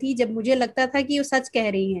एक टाइम थी जब मुझे लगता था कि वो सच कह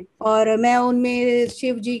रही हैं, और मैं उनमें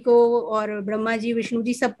शिव जी को और ब्रह्मा जी विष्णु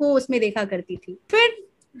जी सबको उसमें देखा करती थी। फिर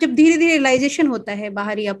जब धीरे धीरे रियलाइजेशन होता है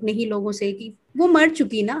बाहरी अपने ही लोगों से कि वो मर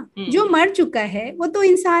चुकी ना, जो मर चुका है वो तो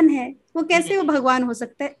इंसान है, वो कैसे वो भगवान हो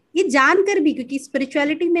सकता है, ये जानकर भी। क्योंकि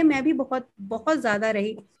स्पिरिचुअलिटी में मैं भी बहुत बहुत ज्यादा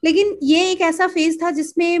रही, लेकिन ये एक ऐसा फेज था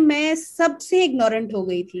जिसमें मैं सबसे इग्नोरेंट हो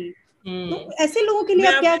गई थी। तो ऐसे लोगों के लिए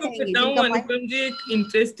मैं आप क्या आपको कहेंगे बताऊं जिनका अनुपम जी, एक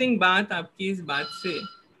इंटरेस्टिंग बात आपकी इस बात से।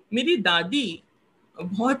 मेरी दादी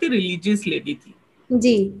बहुत ही रिलीजियस लेडी थी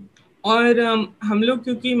जी। और हम लोग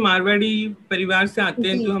क्योंकि मारवाड़ी परिवार से आते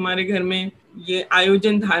हैं तो हमारे घर में ये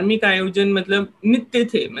आयोजन, धार्मिक आयोजन मतलब नित्य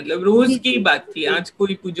थे, मतलब रोज की बात थी। आज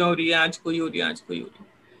कोई पूजा हो रही है, आज कोई हो रही है, आज कोई हो रही है।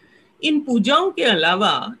 इन पूजाओं के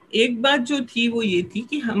अलावा एक बात जो थी वो ये थी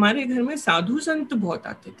कि हमारे घर में साधु संत बहुत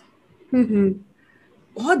आते थे,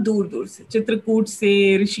 बहुत दूर दूर से, चित्रकूट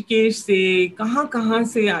से, ऋषिकेश से, कहाँ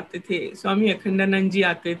से आते थे। स्वामी अखंडानंद जी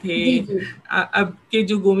आते थे, अब के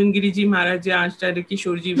जो गोविंद गिरी जी महाराज, आचार्य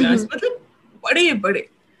किशोर जी व्यास, मतलब बड़े बड़े।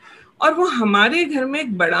 और वो हमारे घर में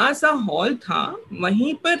एक बड़ा सा हॉल था,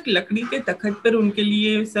 वहीं पर लकड़ी के तखत पर उनके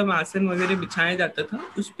लिए सब आसन वगैरह बिछाया जाता था,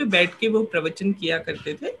 उस पर बैठ के वो प्रवचन किया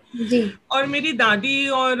करते थे जी। और मेरी दादी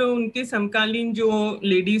और उनके समकालीन जो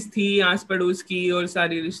लेडीज थी आस पड़ोस की और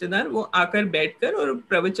सारे रिश्तेदार, वो आकर बैठकर, और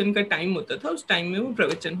प्रवचन का टाइम होता था, उस टाइम में वो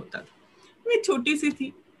प्रवचन होता था। मैं छोटी सी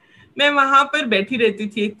थी, मैं वहां पर बैठी रहती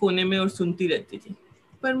थी एक कोने में और सुनती रहती थी।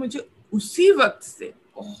 पर मुझे उसी वक्त से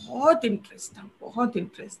बहुत इंटरेस्ट था, बहुत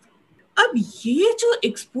इंटरेस्ट था। अब ये जो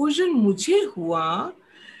एक्सपोजर मुझे हुआ,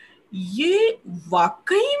 ये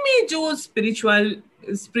वाकई में जो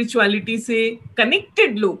स्पिरिचुअलिटी से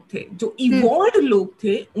कनेक्टेड लोग थे, जो इवॉल्व लोग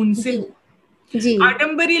थे, उनसे हुआ।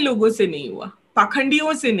 आडंबरी लोगों से नहीं हुआ,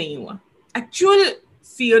 पाखंडियों से नहीं हुआ, एक्चुअल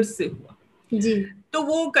सीयर्स से हुआ जी। तो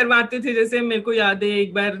वो करवाते थे। जैसे मेरे को याद है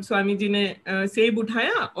एक बार स्वामी जी ने सेब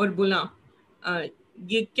उठाया और बोला,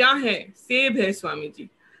 ये क्या है? सेब है स्वामी जी।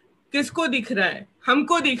 किसको दिख रहा है?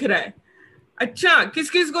 हमको दिख रहा है। अच्छा, किस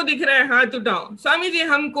किस को दिख रहा है? हाथ उठाओ। स्वामी जी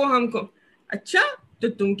हमको। अच्छा, तो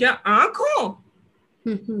तुम क्या आंख हो?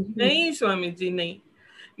 नहीं स्वामी जी नहीं,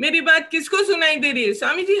 मेरी बात किसको सुनाई दे रही है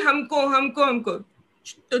स्वामी जी? हमको हमको हमको।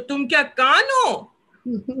 तो तुम क्या कान हो?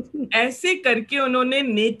 ऐसे करके उन्होंने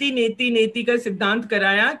नेति नेति नेति का सिद्धांत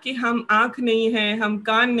कराया कि हम आंख नहीं है, हम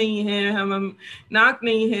कान नहीं है, हम नाक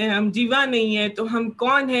नहीं है, हम जीवा नहीं है, तो हम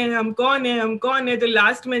कौन है, हम कौन है, हम कौन है? तो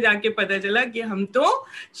लास्ट में जाके पता चला कि हम तो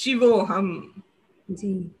शिवो हम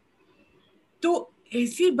जी। तो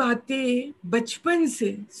ऐसी बातें बचपन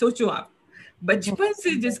से, सोचो आप, बचपन बहुत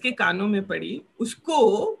से जिसके कानों में पड़ी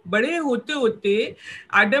उसको बड़े होते होते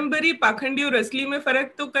आडंबरी, पाखंडी और असली में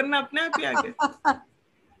फर्क तो करना अपने आप ही आ गया।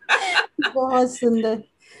 सुंदर। बहुत सुंदर।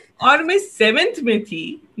 और मैं 7th में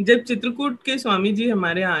थी जब चित्रकूट के स्वामी जी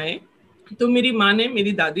हमारे आए, तो मेरी माँ ने,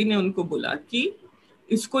 मेरी दादी ने उनको बोला कि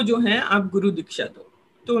इसको जो है आप गुरु दीक्षा दो।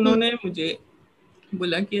 तो उन्होंने मुझे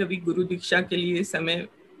बोला कि अभी गुरु दीक्षा के लिए समय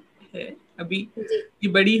है, अभी जी। ये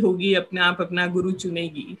बड़ी होगी, अपने आप अपना गुरु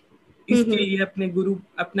चुनेगी, इसके लिए अपने गुरु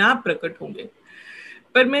अपने आप प्रकट होंगे,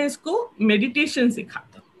 पर मैं इसको मेडिटेशन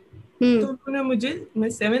सिखाता हूँ। तो उन्होंने मुझे, मैं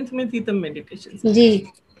 7th में थी तब मेडिटेशन जी।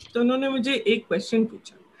 सिखाता, तो उन्होंने मुझे एक क्वेश्चन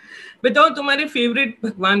पूछा, बताओ तुम्हारे फेवरेट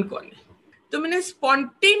भगवान कौन है? तो मैंने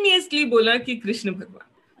स्पॉन्टेनियसली बोला कि कृष्ण भगवान।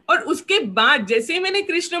 और उसके बाद जैसे ही मैंने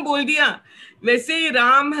कृष्ण बोल दिया, वैसे ही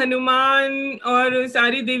राम, हनुमान और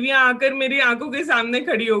सारी देवियां आकर मेरी आंखों के सामने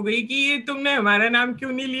खड़ी हो गई कि ये तुमने हमारा नाम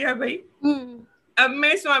क्यों नहीं लिया भाई? अब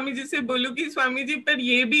मैं स्वामी जी से बोलूं कि स्वामी जी पर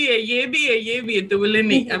ये भी है, ये भी है, ये भी है, तो बोले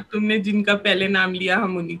नहीं, अब तुमने जिनका पहले नाम लिया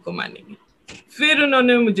हम उन्हीं को मानेंगे। फिर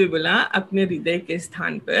उन्होंने मुझे बोला अपने हृदय के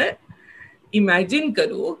स्थान पर इमेजिन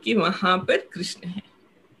करो कि वहां पर कृष्ण है,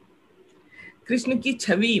 कृष्ण की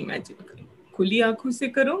छवि इमेजिन करो, खुली आंखों से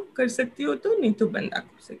करो, कर सकती हो तो, नहीं तो बंद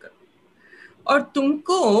आंखों से करो, और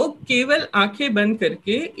तुमको केवल आंखें बंद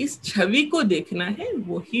करके इस छवि को देखना है,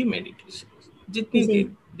 वो ही मेडिटेशन। जितनी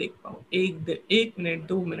देर देख पाओ, 1 मिनट,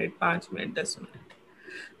 2 मिनट, 5 मिनट, 10 मिनट,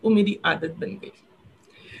 वो मेरी आदत बन गई।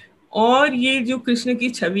 और ये जो कृष्ण की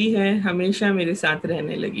छवि है हमेशा मेरे साथ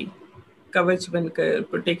रहने लगी, कवच बनकर,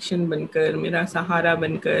 प्रोटेक्शन बनकर, मेरा सहारा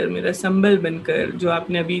बनकर, मेरा संबल बनकर। जो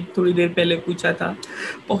आपने अभी थोड़ी देर पहले पूछा था,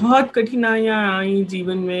 बहुत कठिनाइयाँ आई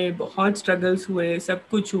जीवन में, बहुत स्ट्रगल्स हुए, सब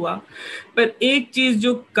कुछ हुआ, पर एक चीज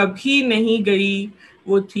जो कभी नहीं गई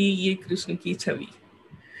वो थी ये कृष्ण की छवि।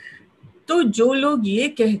 तो जो लोग ये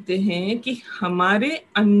कहते हैं कि हमारे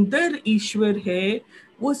अंदर ईश्वर है,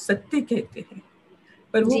 वो सत्य कहते हैं,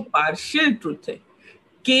 पर वो पार्शियल ट्रुथ है,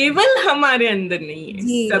 केवल हमारे अंदर नहीं है, जी।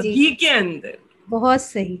 जी। सभी के अंदर। बहुत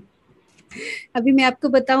सही। अभी मैं आपको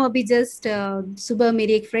बताऊं, अभी जस्ट सुबह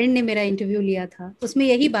मेरी एक फ्रेंड ने मेरा इंटरव्यू लिया था, उसमें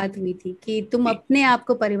यही बात हुई थी कि तुम अपने आप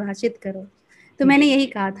को परिभाषित करो। तो मैंने यही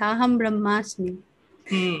कहा था, हम ब्रह्मास्मि,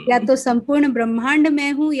 या तो संपूर्ण ब्रह्मांड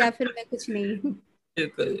में हूँ या फिर मैं कुछ नहीं हूँ।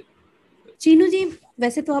 बिल्कुल। चीनू जी,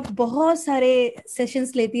 वैसे तो आप बहुत सारे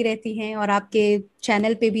सेशंस लेती रहती हैं और आपके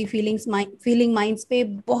चैनल पे भी फीलिंग माइंड्स पे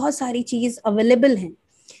बहुत सारी चीज अवेलेबल हैं,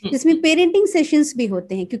 जिसमें पेरेंटिंग सेशंस भी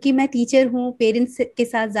होते हैं, क्योंकि मैं टीचर हूँ, पेरेंट्स के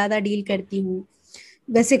साथ ज्यादा डील करती हूँ।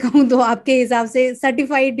 वैसे कहूँ तो आपके हिसाब से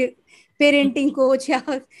सर्टिफाइड पेरेंटिंग कोच या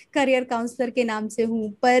करियर काउंसलर के नाम से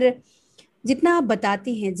हूँ, पर जितना आप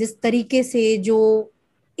बताती हैं, जिस तरीके से, जो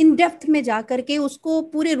इन डेप्थ में जा करके उसको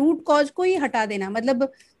पूरे रूट कॉज को ही हटा देना,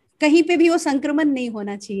 मतलब कहीं पे भी वो संक्रमण नहीं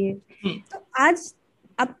होना चाहिए। तो आज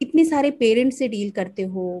आप इतने सारे पेरेंट्स से डील करते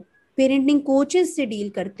हो, पेरेंटिंग कोचेस से डील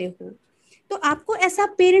करते हो, तो आपको ऐसा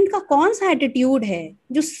पेरेंट का कौन सा एटीट्यूड है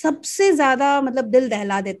जो सबसे ज्यादा मतलब दिल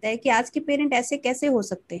दहला देता है कि आज के पेरेंट ऐसे कैसे हो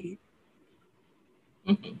सकते हैं?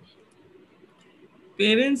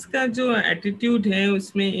 पेरेंट्स का जो एटीट्यूड है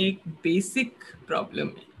उसमें एक बेसिक प्रॉब्लम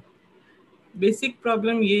है। बेसिक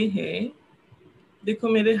प्रॉब्लम ये है, देखो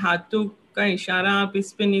मेरे हाथों का इशारा आप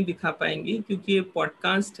इस पे नहीं दिखा पाएंगी क्योंकि ये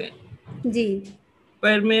पॉडकास्ट है जी।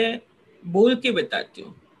 पर मैं बोल के बताती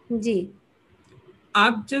हूँ। जी।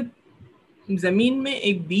 आप जब जमीन में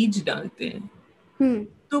एक बीज डालते हैं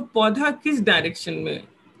तो पौधा किस डायरेक्शन में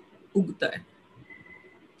उगता है?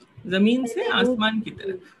 जमीन से आसमान की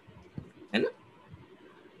तरफ, है ना?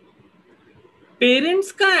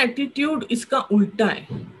 पेरेंट्स का एटीट्यूड इसका उल्टा है।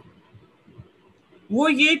 वो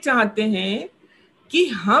ये चाहते हैं कि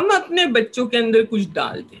हम अपने बच्चों के अंदर कुछ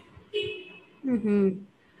डाल दें,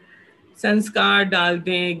 संस्कार डाल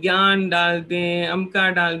दें, ज्ञान डाल दें, अमका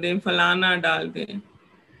डाल दें, फलाना डाल दें।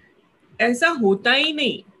 ऐसा होता ही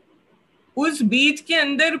नहीं। उस बीज के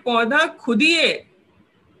अंदर पौधा खुद ही है,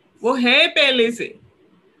 वो है पहले से।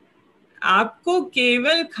 आपको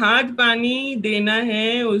केवल खाद पानी देना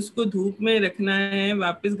है, उसको धूप में रखना है,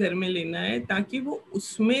 वापस घर में लेना है ताकि वो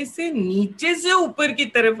उसमें से नीचे से ऊपर की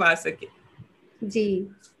तरफ आ सके। जी।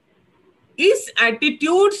 इस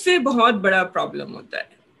एटीट्यूड से बहुत बड़ा प्रॉब्लम होता है।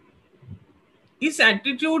 इस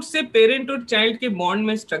एटीट्यूड से पेरेंट और चाइल्ड के बॉन्ड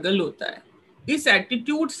में स्ट्रगल होता है। इस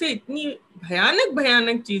एटीट्यूड से इतनी भयानक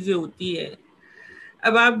भयानक चीजें होती है।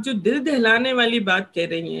 अब आप जो दिल दहलाने वाली बात कह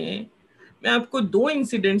रही हैं, मैं आपको 2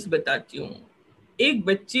 इंसिडेंट्स बताती हूँ। एक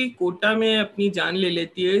बच्ची कोटा में अपनी जान ले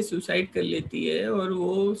लेती है, सुसाइड कर लेती है, और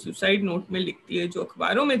वो सुसाइड नोट में लिखती है, जो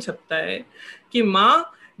अखबारों में छपता है, कि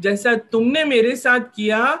माँ, जैसा तुमने मेरे साथ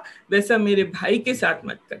किया वैसा मेरे भाई के साथ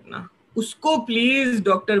मत करना, उसको प्लीज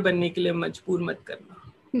डॉक्टर बनने के लिए मजबूर मत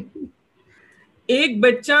करना। एक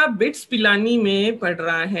बच्चा बिट्स पिलानी में पढ़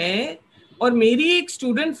रहा है, और मेरी एक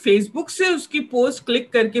स्टूडेंट फेसबुक से उसकी पोस्ट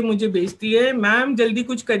क्लिक करके मुझे भेजती है, मैम जल्दी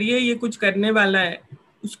कुछ करिए, ये कुछ करने वाला है।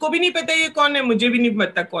 उसको भी नहीं पता ये कौन है, मुझे भी नहीं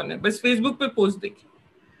पता कौन है, बस फेसबुक पे पोस्ट देखी।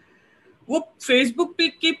 वो फेसबुक पे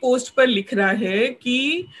की पोस्ट पर लिख रहा है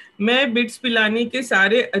कि मैं बिट्स पिलानी के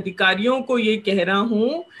सारे अधिकारियों को ये कह रहा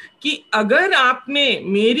हूं कि अगर आपने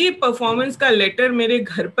मेरी परफॉर्मेंस का लेटर मेरे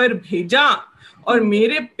घर पर भेजा और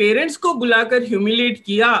मेरे पेरेंट्स को बुलाकर ह्यूमिलेट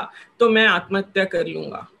किया तो मैं आत्महत्या कर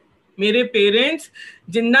लूंगा। मेरे पेरेंट्स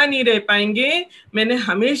जिंदा नहीं रह पाएंगे, मैंने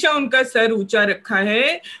हमेशा उनका सर ऊंचा रखा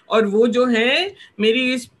है, और वो जो है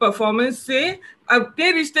मेरी इस परफॉर्मेंस से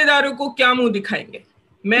अपने रिश्तेदारों को क्या मुंह दिखाएंगे।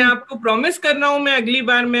 मैं आपको प्रॉमिस कर रहा हूं, मैं अगली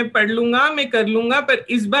बार मैं पढ़ लूंगा, मैं कर लूंगा, पर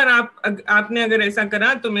इस बार आपने अगर ऐसा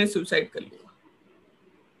करा तो मैं सुसाइड कर लूंगा।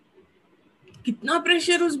 कितना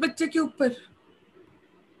प्रेशर उस बच्चे के ऊपर।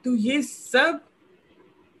 तो ये सब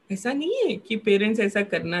ऐसा नहीं है कि पेरेंट्स ऐसा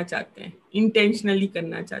करना चाहते हैं, इंटेंशनली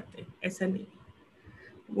करना चाहते हैं, ऐसा नहीं।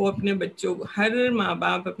 वो अपने बच्चों को, हर माँ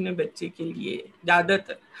बाप अपने बच्चे के लिए,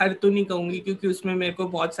 ज्यादातर, हर तो नहीं कहूंगी क्योंकि उसमें मेरे को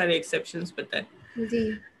बहुत सारे एक्सेप्शंस पता है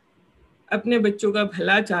जी, अपने बच्चों का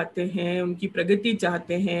भला चाहते हैं, उनकी प्रगति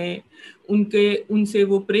चाहते हैं, उनसे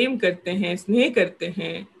वो प्रेम करते हैं, स्नेह करते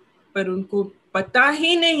हैं, पर उनको पता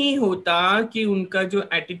ही नहीं होता कि उनका जो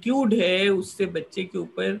एटीट्यूड है उससे बच्चे के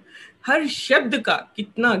ऊपर हर शब्द का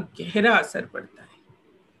कितना गहरा असर पड़ता है।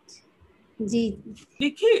 जी,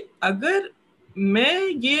 देखिए, अगर मैं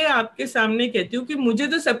ये आपके सामने कहती हूँ कि मुझे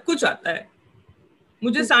तो सब कुछ आता है,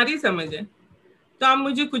 मुझे सारी समझ है, तो आप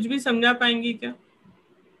मुझे कुछ भी समझा पाएंगी क्या?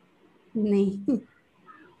 नहीं।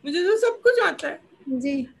 मुझे तो सब कुछ आता है।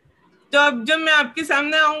 जी, तो अब जब मैं आपके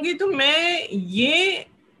सामने आऊंगी तो मैं ये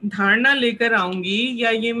धारणा लेकर आऊंगी, या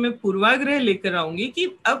ये मैं पूर्वाग्रह लेकर आऊंगी कि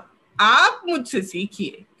अब आप मुझसे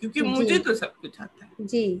सीखिए, क्योंकि जी, मुझे तो सब कुछ आता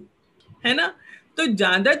जी, है ना। तो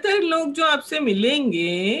ज्यादातर लोग जो आपसे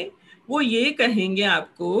मिलेंगे वो ये कहेंगे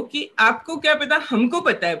आपको कि आपको क्या पता, हमको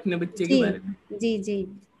पता है अपने बच्चे के जी, बारे में। जी, जी,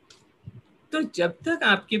 तो जब तक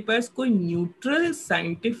आपके पास कोई न्यूट्रल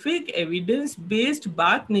साइंटिफिक एविडेंस बेस्ड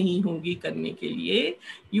बात नहीं होगी करने के लिए,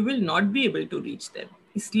 you will not be able to reach them.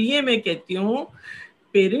 इसलिए मैं कहती हूँ,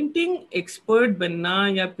 पेरेंटिंग एक्सपर्ट बनना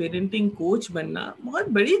या पेरेंटिंग कोच बनना बहुत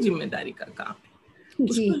बड़ी जिम्मेदारी का काम है।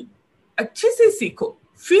 जी, उसको अच्छे से सीखो,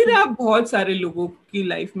 फिर आप बहुत सारे लोगों की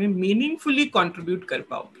लाइफ में मीनिंगफुली कंट्रीब्यूट कर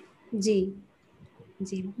पाओगे। जी,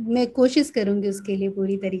 जी, मैं कोशिश करूंगी उसके लिए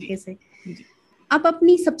पूरी तरीके जी से। जी। आप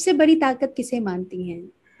अपनी सबसे बड़ी ताकत किसे मानती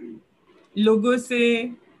हैं? लोगों से,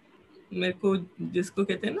 मेरे को जिसको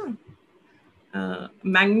कहते हैं ना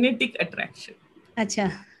मैग्नेटिक अट्रैक्शन, अच्छा।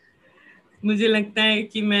 मुझे लगता है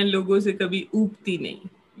कि मैं लोगों से कभी ऊबती नहीं,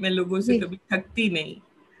 मैं लोगों से जी। कभी थकती नहीं।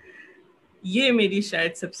 ये मेरी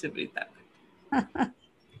शायद सबसे बड़ी ताकत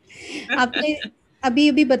है। आपने अभी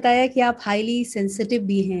अभी बताया कि आप हाईली सेंसिटिव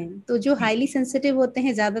भी हैं, तो जो जी हाईली सेंसिटिव होते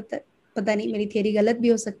हैं ज्यादातर, पता नहीं मेरी थियरी गलत भी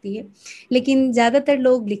हो सकती है, लेकिन ज्यादातर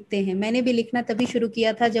लोग लिखते हैं, मैंने भी लिखना तभी शुरू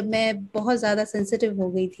किया था जब मैं बहुत ज्यादा सेंसिटिव हो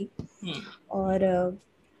गई थी। और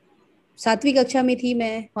 7वीं कक्षा में थी,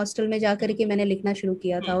 मैं हॉस्टल में जा करके मैंने लिखना शुरू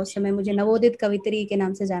किया था। उस समय मुझे नवोदित कवित्री के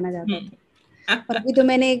नाम से जाना जाता था। और अभी तो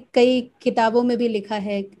मैंने कई किताबों में भी लिखा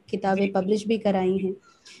है, जी किताबें पब्लिश भी कराई हैं।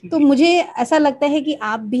 तो जी मुझे ऐसा लगता है कि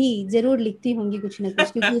आप भी जरूर लिखती होंगी कुछ ना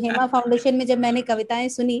कुछ, क्योंकि हेमा फाउंडेशन में जब मैंने कविताएं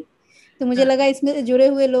सुनी तो मुझे लगा इसमें जुड़े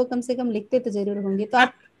हुए लोग कम से कम लिखते तो जरूर होंगे। तो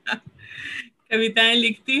आप कविताएं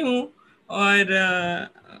लिखती हूँ, और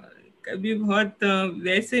कभी बहुत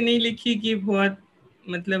वैसे नहीं लिखी कि बहुत,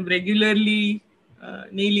 मतलब रेगुलरली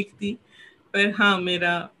नहीं लिखती, पर हाँ,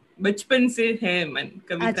 मेरा बचपन से है मन,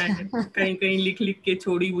 कविताएं अच्छा। कहीं कहीं लिख लिख के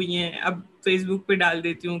छोड़ी हुई हैं। अब फेसबुक पे डाल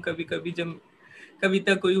देती हूँ कभी कभी, जब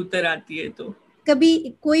कविता कोई उतर आती है तो। कभी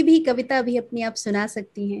कोई भी कविता भी अपनी आप सुना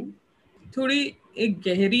सकती हैं? थोड़ी एक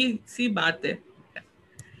गहरी सी बात है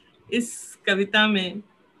इस कविता में।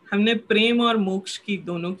 हमने प्रेम और मोक्ष की,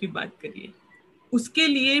 दोनों की बात करी है। उसके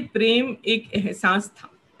लिए प्रेम एक एहसास था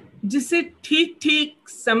जिसे ठीक ठीक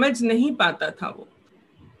समझ नहीं पाता था वो।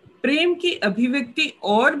 प्रेम की अभिव्यक्ति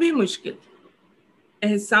और भी मुश्किल।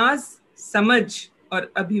 एहसास, समझ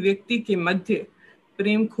और अभिव्यक्ति के मध्य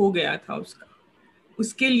प्रेम खो गया था उसका।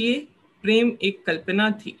 उसके लिए प्रेम एक कल्पना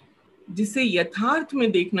थी जिसे यथार्थ में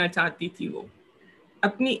देखना चाहती थी वो।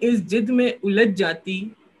 अपनी इस जिद में उलझ जाती,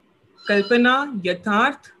 कल्पना,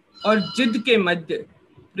 यथार्थ और जिद के मध्य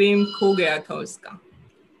प्रेम खो गया था उसका।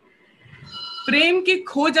 प्रेम के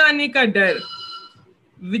खो जाने का डर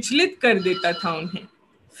विचलित कर देता था उन्हें।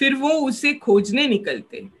 फिर वो उसे खोजने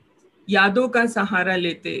निकलते, यादों का सहारा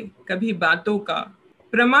लेते, कभी बातों का।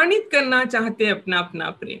 प्रमाणित करना चाहते अपना अपना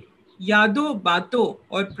प्रेम। यादों, बातों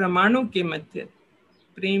और प्रमाणों के मध्य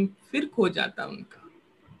प्रेम फिर खो जाता उनका।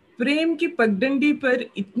 प्रेम की पगडंडी पर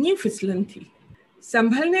इतनी फिसलन थी,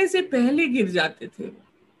 संभलने से पहले गिर जाते थे वो।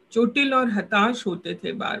 चोटिल और हताश होते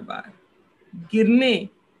थे बार बार। गिरने,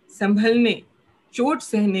 संभलने, चोट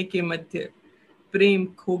सहने के मध्य प्रेम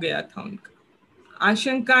खो गया था उनका।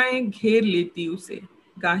 आशंकाएं घेर लेती उसे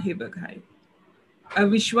गाहे बगाए।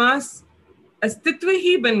 अविश्वास अस्तित्व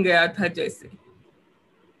ही बन गया था जैसे।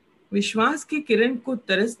 विश्वास की किरण को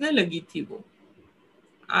तरसने लगी थी वो।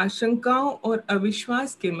 आशंकाओं और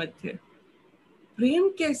अविश्वास के मध्य प्रेम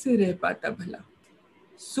कैसे रह पाता भला।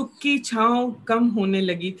 सुख की छांव कम होने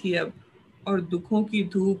लगी थी अब, और दुखों की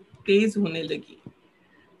धूप तेज होने लगी।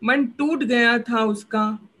 मन टूट गया था उसका,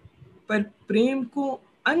 पर प्रेम को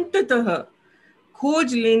अंततः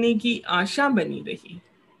खोज लेने की आशा बनी रही।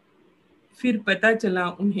 फिर पता चला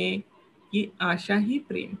उन्हें ये आशा ही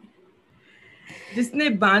प्रेम है, जिसने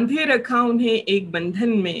बांधे रखा उन्हें एक बंधन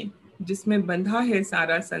में, जिसमें बंधा है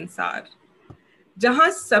सारा संसार। जहां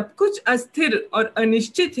सब कुछ अस्थिर और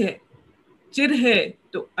अनिश्चित है, चिर है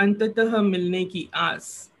तो अंततः मिलने की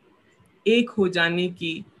आस, एक हो जाने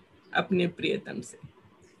की अपने प्रियतम से।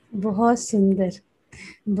 बहुत सुंदर,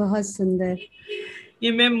 बहुत सुंदर।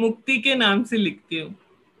 ये मैं मुक्ति के नाम से लिखती हूँ।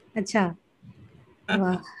 अच्छा,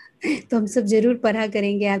 वाह। तो हम सब जरूर पढ़ा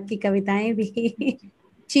करेंगे आपकी कविताएं भी।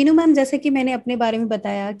 चीनू मैम, जैसे कि मैंने अपने बारे में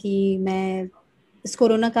बताया कि मैं इस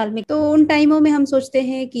कोरोना काल में, तो उन टाइमों में हम सोचते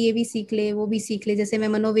हैं कि ये भी सीख ले, वो भी सीख ले। जैसे मैं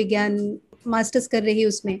मनोविज्ञान मास्टर्स कर रही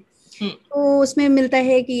उसमें, तो उसमें मिलता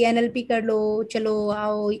है कि एनएलपी कर लो, चलो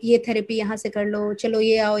आओ ये थेरेपी यहाँ से कर लो, चलो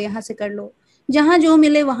ये आओ यहाँ से कर लो। जहाँ जो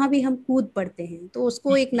मिले वहां भी हम कूद पड़ते हैं। तो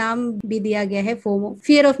उसको एक नाम भी दिया गया है, FOMO,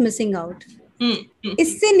 fear of missing out.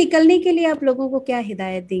 इससे निकलने के लिए आप लोगों को क्या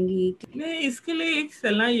हिदायत देंगी? मैं इसके लिए एक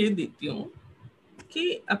सलाह ये देती हूँ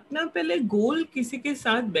कि अपना पहले गोल किसी के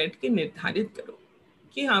साथ बैठ के निर्धारित करो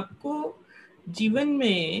कि आपको जीवन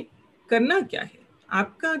में करना क्या है।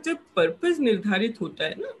 आपका जब पर्पस निर्धारित होता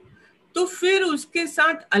है ना, तो फिर उसके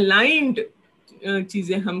साथ अलाइंड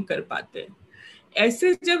चीजें हम कर पाते हैं।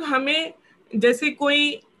 ऐसे जब हमें, जैसे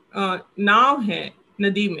कोई नाव है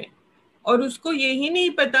नदी में, और उसको यही नहीं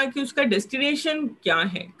पता कि उसका डेस्टिनेशन क्या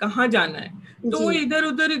है, कहाँ जाना है, तो वो इधर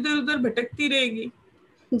उधर भटकती रहेगी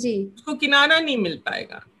जी, उसको किनारा नहीं मिल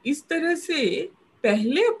पाएगा। इस तरह से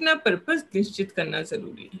पहले अपना पर्पस निश्चित करना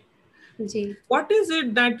जरूरी है। जी, What is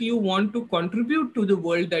it that you want to contribute to the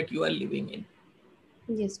world that you are living in?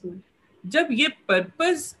 Yes ma'am. जब ये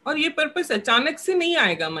पर्पस, और ये पर्पस अचानक से नहीं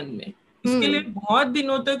आएगा मन में, इसके लिए बहुत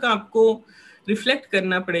दिनों तक आपको रिफ्लेक्ट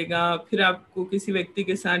करना पड़ेगा, फिर आपको किसी व्यक्ति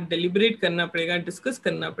के साथ डेलिब्रेट करना पड़ेगा, डिस्कस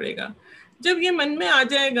करना पड़ेगा। जब ये मन में आ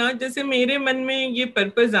जाएगा, जैसे मेरे मन में ये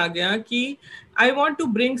पर्पस आ गया कि I want to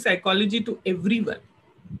bring psychology to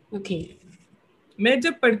everyone. Okay. मैं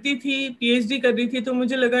जब पढ़ती थी, पीएचडी कर रही थी, तो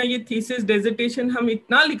मुझे लगा ये थीसिस डिसर्टेशन हम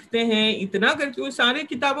इतना लिखते हैं, इतना करके वो सारे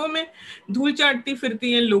किताबों में धूल चाटती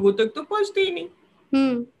फिरती हैं, लोगों तक तो पहुंचती ही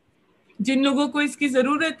नहीं। जिन लोगों को इसकी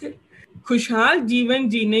जरूरत है, खुशहाल जीवन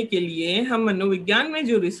जीने के लिए हम मनोविज्ञान में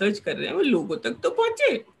जो रिसर्च कर रहे हैं वो लोगों तक तो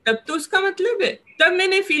पहुंचे, तब तो उसका मतलब है। तब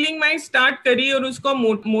मैंने फीलिंग माइंड स्टार्ट करी, और उसका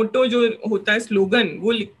मोटो जो होता है, स्लोगन,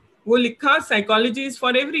 वो लिखा, साइकोलॉजी इज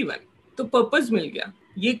फॉर एवरीवन। तो पर्पस मिल गया,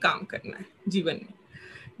 ये काम करना है जीवन में।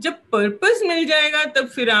 जब पर्पस मिल जाएगा, तब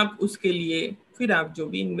फिर आप उसके लिए, फिर आप जो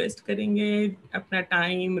भी इन्वेस्ट करेंगे, अपना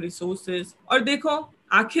टाइम, रिसोर्सेस। और देखो,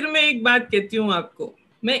 आखिर में एक बात कहती हूँ आपको,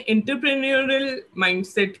 मैं एंटरप्रेन्योरियल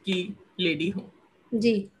माइंडसेट की लेडी हूँ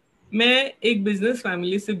जी, मैं एक बिजनेस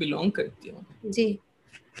फैमिली से बिलोंग करती हूँ जी,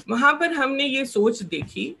 वहां पर हमने ये सोच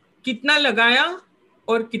देखी, कितना लगाया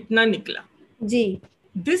और कितना निकला। जी,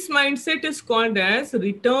 this mindset is called as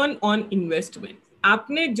return on investment.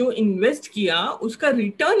 आपने जो इन्वेस्ट किया उसका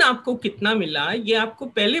रिटर्न आपको कितना मिला, ये आपको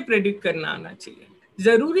पहले प्रेडिक्ट करना आना चाहिए।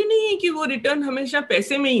 जरूरी नहीं है कि वो रिटर्न हमेशा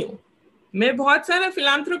पैसे में ही हो। मैं बहुत सारा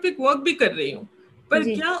फिलांथ्रोपिक वर्क भी कर रही हूँ, पर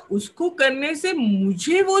क्या उसको करने से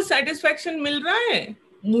मुझे वो सेटिस्फेक्शन मिल रहा है,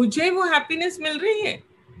 मुझे वो हैप्पीनेस मिल रही है,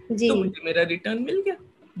 तो मुझे मेरा रिटर्न मिल गया।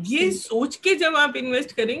 ये सोच के जब आप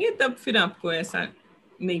इन्वेस्ट करेंगे, तब फिर आपको ऐसा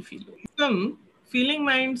नहीं फील होगा। हम फीलिंग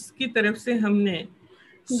माइंड्स की तरफ से हमने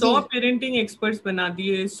 100 पेरेंटिंग एक्सपर्ट्स बना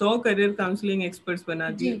दिए, 100 करियर काउंसलिंग एक्सपर्ट्स बना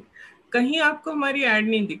दिए, कहीं आपको हमारी एड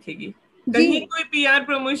नहीं दिखेगी। जी कहीं कोई पीआर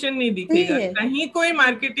प्रमोशन नहीं सही दिखेगा, है। कहीं कोई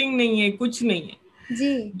मार्केटिंग नहीं है, कुछ नहीं है।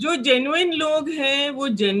 जी जो जेन्युइन लोग हैं वो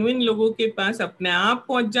जेन्युइन लोगों के पास अपने आप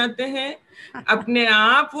पहुंच जाते हैं, अपने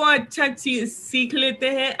आप वो अच्छा चीज सीख लेते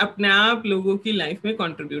हैं, अपने आप लोगों की लाइफ में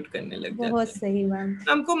कंट्रीब्यूट करने लग बहुत जाते हैं। सही मैम,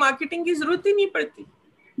 तो हमको मार्केटिंग की जरूरत ही नहीं पड़ती।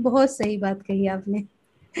 बहुत सही बात कही आपने।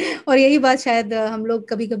 और यही बात शायद हम लोग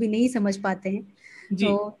कभी कभी नहीं समझ पाते हैं। जी।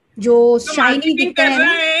 तो जो जो शाइनी मार्केटिंग दिखता कर है रहा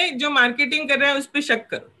ना, है, जो मार्केटिंग कर रहा है उस पे शक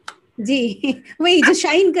करो। जी वही जो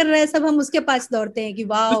शाइन कर रहा है सब हम उसके पास दौड़ते हैं कि उस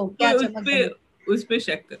वाह पे क्या उस चमक पे दमक। उस पे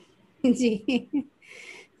शक करो। जी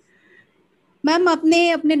मैम, अपने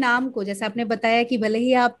अपने नाम को जैसे आपने बताया कि भले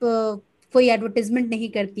ही आप कोई एडवर्टाइजमेंट नहीं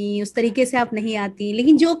करती, उस तरीके से आप नहीं आती,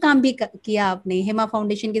 लेकिन जो काम भी किया आपने हेमा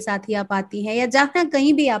फाउंडेशन के साथ ही आप आती हैं या जहाँ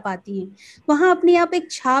कहीं भी आप आती हैं, वहां अपनी आप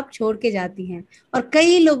एक छाप छोड़ के जाती हैं और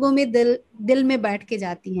कई लोगों में दिल दिल में बैठ के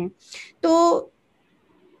जाती हैं। तो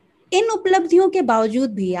इन उपलब्धियों के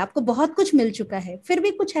बावजूद भी आपको बहुत कुछ मिल चुका है, फिर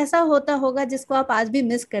भी कुछ ऐसा होता होगा जिसको आप आज भी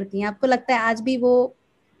मिस करती हैं, आपको लगता है आज भी वो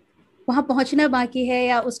वहां पहुंचना बाकी है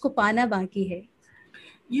या उसको पाना बाकी है?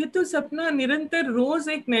 ये तो सपना निरंतर, रोज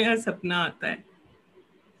एक नया सपना आता है।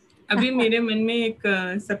 अभी मेरे मन में एक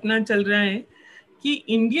सपना चल रहा है कि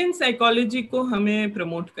इंडियन साइकोलॉजी को हमें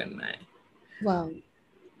प्रमोट करना है। वाह।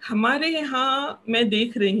 हमारे यहाँ मैं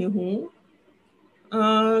देख रही हूँ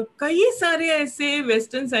कई सारे ऐसे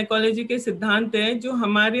वेस्टर्न साइकोलॉजी के सिद्धांत हैं जो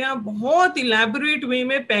हमारे यहाँ बहुत इलेबोरेट वे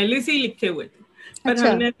में पहले से ही लिखे हुए थे, पर अच्छा।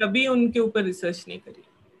 हमने कभी उनके ऊपर रिसर्च नहीं करी।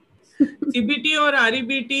 सीबीटी और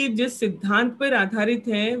आरईबीटी जिस सिद्धांत पर आधारित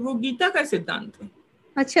है वो गीता का सिद्धांत है,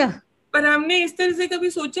 अच्छा। पर हमने इस तरह से कभी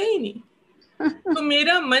सोचा ही नहीं। तो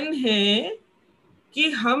मेरा मन है कि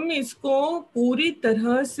हम इसको पूरी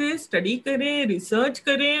तरह से स्टडी करें, रिसर्च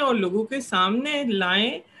करें और लोगों के सामने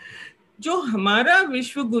लाएं, जो हमारा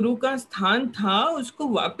विश्व गुरु का स्थान था उसको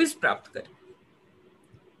वापस प्राप्त करें।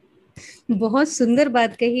 बहुत सुंदर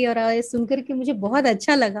बात कही, और ये सुनकर के मुझे बहुत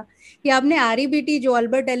अच्छा लगा कि आपने आरईबीटी जो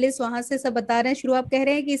अल्बर्ट एलिस वहां से सब बता रहे हैं शुरुआत, कह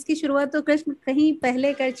रहे हैं कि इसकी शुरुआत तो कृष्ण कहीं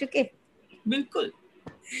पहले कर चुके। बिल्कुल।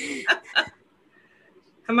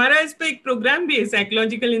 हमारा इस पे एक प्रोग्राम भी है,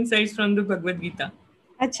 psychological insights from the Bhagavad Gita.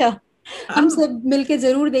 अच्छा, हम हाँ सब मिलके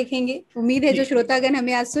जरूर देखेंगे। उम्मीद है जो जी। श्रोतागण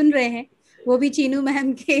हमें आज सुन रहे हैं वो भी चीनू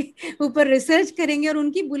मैम के ऊपर रिसर्च करेंगे और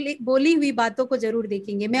उनकी बोली हुई बातों को जरूर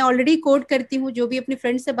देखेंगे। मैं ऑलरेडी कोट करती हूँ, जो भी अपनी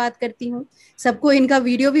फ्रेंड से बात करती हूँ सबको इनका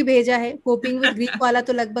वीडियो भी भेजा है, कोपिंग विद ग्रीफ वाला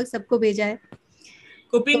तो लगभग सबको भेजा है। तो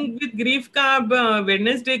कोपिंग विद ग्रीफ का अब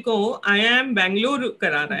वेडनेसडे को आई एम बैंगलोर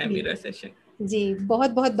करा रहा है जी मेरा सेशन। जी,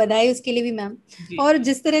 बहुत बहुत बधाई उसके लिए भी मैम। जी और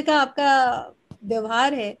जिस तरह का आपका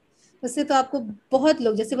व्यवहार है उससे तो आपको बहुत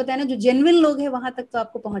लोग, जैसे बताया ना, जो जेन्युइन लोग हैं वहां तक तो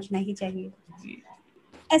आपको पहुंचना ही चाहिए। जी।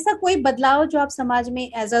 ऐसा कोई बदलाव जो आप समाज में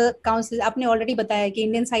एज अ काउंसलर, आपने ऑलरेडी बताया कि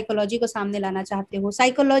इंडियन साइकोलॉजी को सामने लाना चाहते हो,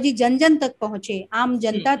 साइकोलॉजी जन जन तक पहुंचे, आम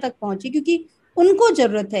जनता तक पहुंचे, क्योंकि उनको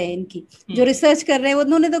जरूरत है इनकी। जो हम्म रिसर्च कर रहे हैं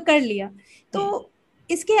उन्होंने तो कर लिया, तो हम्म।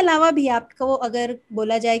 इसके अलावा भी आपको अगर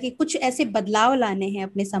बोला जाए कि कुछ ऐसे बदलाव लाने हैं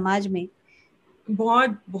अपने समाज में?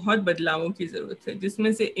 बहुत बहुत बदलावों की जरूरत है,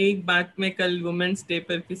 जिसमें से एक बात मैं कल वुमेन्स डे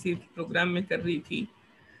पर किसी प्रोग्राम में कर रही थी,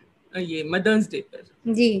 ये मदर्स डे पर,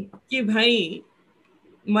 जी कि भाई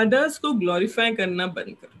मदर्स को ग्लोरीफाई करना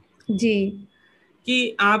बंद करो जी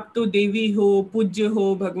कि आप तो देवी हो, पूज्य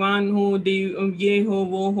हो, भगवान हो, देव ये हो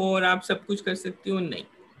वो हो और आप सब कुछ कर सकती हो, नहीं।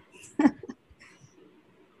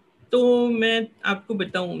 तो मैं आपको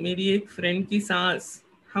बताऊं, मेरी एक फ्रेंड की सास,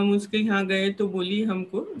 हम उसके यहाँ गए तो बोली,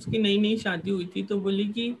 हमको उसकी नई नई शादी हुई थी, तो बोली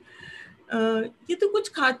कि "अ, ये तो कुछ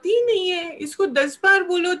खाती ही नहीं है, इसको 10 बार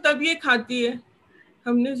बोलो तब ये खाती है।"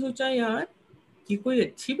 हमने सोचा यार ये कोई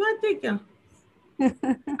अच्छी बात है क्या?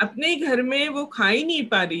 अपने ही घर में वो खा ही नहीं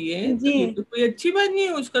पा रही है तो जी ये तो कोई अच्छी बात नहीं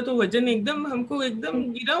है, उसका तो वजन एकदम हमको एकदम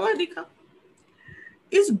गिरा हुआ दिखा।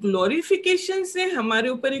 इस ग्लोरिफिकेशन से हमारे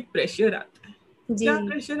ऊपर एक प्रेशर आता है। जी क्या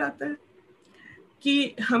प्रेशर आता है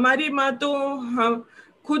कि हमारी माँ तो हम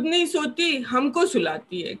खुद नहीं सोती, हमको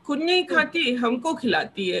सुलाती है, खुद नहीं खाती, हमको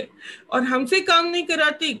खिलाती है, और हमसे काम नहीं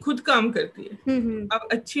कराती, खुद काम करती है। हम्म। अब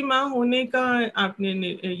अच्छी माँ होने का आपने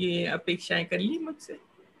ये अपेक्षाएं कर ली मुझसे,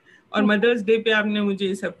 और मदर्स डे पे आपने मुझे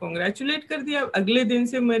ये सब कॉन्ग्रेचुलेट कर दिया। अगले दिन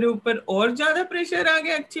से मेरे ऊपर और ज्यादा प्रेशर आ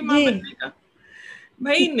गया अच्छी माँ जी बनने का।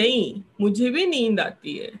 भाई नहीं, मुझे भी नींद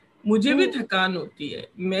आती है, मुझे भी थकान होती है,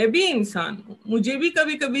 मैं भी इंसान हूँ, मुझे भी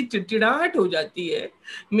कभी कभी चिड़चिड़ाहट हो जाती है,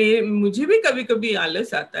 मुझे भी कभी कभी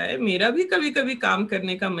आलस आता है, मेरा भी कभी कभी काम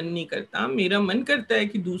करने का मन नहीं करता, मेरा मन करता है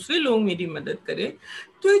कि दूसरे लोग मेरी मदद करें।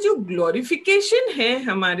 तो ये जो ग्लोरिफिकेशन है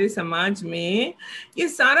हमारे समाज में, ये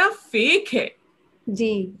सारा फेक है,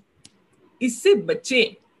 जी इससे बचे।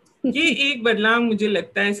 ये एक बदलाव मुझे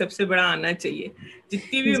लगता है सबसे बड़ा आना चाहिए।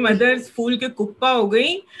 जितनी भी जी मदर्स फूल के कुप्पा हो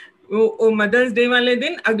गई, वो मदर्स डे वाले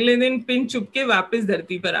दिन अगले दिन पिन चुप के वापस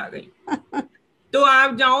धरती पर आ गई। तो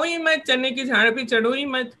आप जाओ ही मत, चने की झाड़ पे चढ़ो ही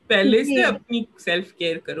मत, पहले से अपनी सेल्फ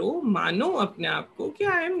केयर करो, मानो अपने आप को कि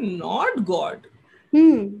आई एम नॉट गॉड।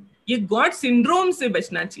 ये गॉड सिंड्रोम से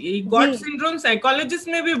बचना चाहिए। गॉड सिंड्रोम साइकोलॉजिस्ट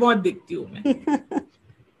में भी बहुत दिखती हूँ मैं।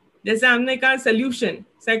 जैसे हमने कहा सोल्यूशन,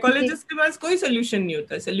 साइकोलॉजिस्ट के पास कोई सोल्यूशन नहीं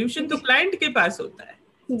होता, सोल्यूशन तो क्लाइंट के पास होता है।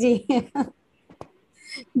 जी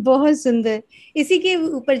बहुत सुंदर। इसी के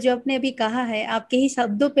ऊपर जो आपने अभी कहा है, आपके ही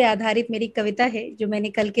शब्दों पे आधारित मेरी कविता है जो मैंने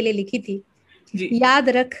कल के लिए लिखी थी। जी। याद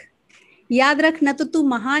रख न तो तू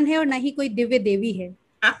महान है और न ही कोई दिव्य देवी है।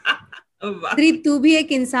 तू भी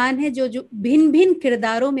एक इंसान है जो भिन्न भिन्न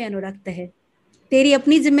किरदारों में अनुरक्त है। तेरी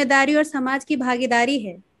अपनी जिम्मेदारी और समाज की भागीदारी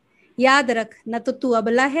है। याद रख न तो तू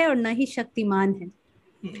अबला है और न ही शक्तिमान है।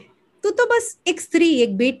 तू तो बस एक स्त्री,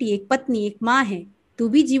 एक बेटी, एक पत्नी, एक माँ है। तू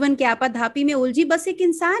भी जीवन के आपाधापी में उलझी बस एक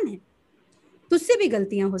इंसान है। तुझसे भी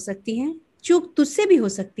गलतियां हो सकती हैं, चूक तुझसे भी हो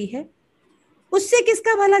सकती है। उससे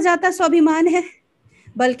किसका भला जाता स्वाभिमान है,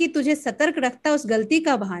 बल्कि तुझे सतर्क रखता उस गलती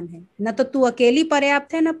का भान है। न तो तू अकेली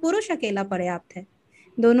पर्याप्त है, न पुरुष अकेला पर्याप्त है।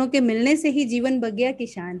 दोनों के मिलने से ही जीवन बगिया की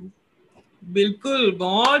शान है। बिल्कुल,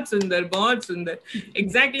 बहुत सुंदर, बहुत सुंदर।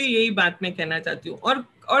 एग्जैक्टली यही बात मैं कहना चाहती हूँ।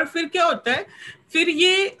 और फिर क्या होता है, फिर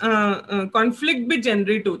ये कॉन्फ्लिक्ट भी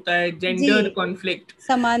जनरेट होता है, जेंडर कॉन्फ्लिक्ट।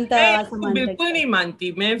 समानता, मैं बिल्कुल नहीं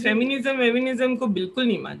मानती, मैं फेमिनिज्म को बिल्कुल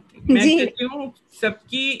नहीं मानती। मैं कहती हूँ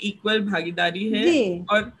सबकी इक्वल भागीदारी है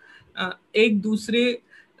और एक दूसरे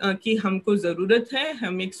की हमको जरूरत है।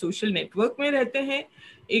 हम एक सोशल नेटवर्क में रहते हैं,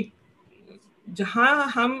 एक जहां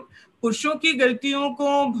हम पुरुषों की गलतियों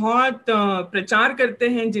को बहुत प्रचार करते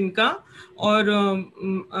हैं जिनका, और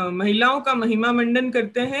महिलाओं का महिमा मंडन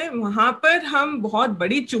करते हैं, वहां पर हम बहुत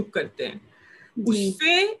बड़ी चूक करते हैं।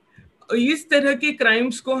 उससे इस तरह के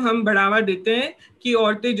क्राइम्स को हम बढ़ावा देते हैं कि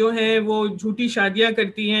औरतें जो हैं वो झूठी शादियां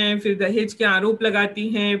करती हैं, फिर दहेज के आरोप लगाती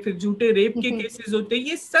हैं, फिर झूठे रेप के केसेस होते हैं।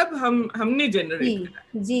 ये सब हमने जनरेट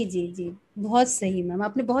करा। जी जी जी, बहुत सही मैम,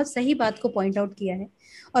 आपने बहुत सही बात को पॉइंट आउट किया है।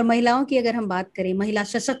 और महिलाओं की अगर हम बात करें, महिला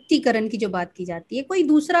सशक्तिकरण की जो बात की जाती है, कोई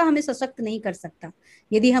दूसरा हमें सशक्त नहीं कर सकता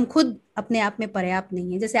यदि हम खुद अपने आप में पर्याप्त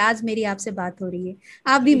नहीं है। जैसे आज मेरी आपसे बात हो रही है,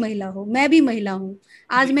 आप भी महिला हो, मैं भी महिला हूँ।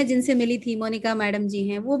 आज मैं जिनसे मिली थी, मोनिका मैडम जी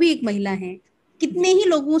हैं, वो भी एक महिला हैं। कितने ही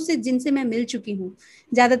लोगों से जिनसे मैं मिल चुकी हूँ,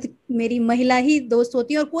 ज्यादातर मेरी महिला ही दोस्त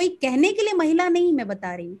होती है, और कोई कहने के लिए महिला नहीं, मैं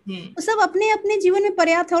बता रही हूँ, वो सब अपने अपने जीवन में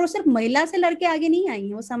पर्याप्त है। और सिर्फ महिला से लड़के आगे नहीं आई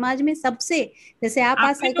है, वो समाज में सबसे, जैसे आप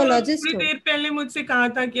आज साइकोलॉजिस्ट हो। देर पहले मुझसे कहा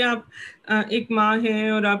था कि आप एक माँ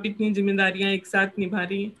हैं और आप इतनी जिम्मेदारियां एक साथ निभा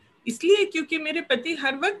रही हैं, इसलिए क्योंकि मेरे पति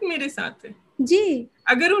हर वक्त मेरे साथ है। जी,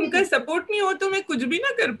 अगर उनका सपोर्ट नहीं हो तो मैं कुछ भी ना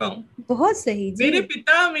कर पाऊं। बहुत सही जी। मेरे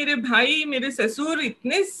पिता, मेरे भाई, मेरे ससुर,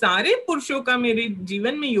 इतने सारे पुरुषों का मेरे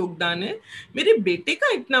जीवन में योगदान है, मेरे बेटे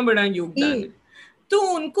का इतना बड़ा योगदान है, तो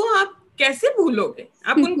उनको आप कैसे भूलोगे,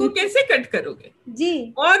 आप उनको कैसे कट करोगे?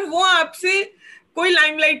 जी। और वो आपसे कोई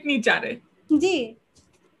लाइमलाइट नहीं चाह रहे जी,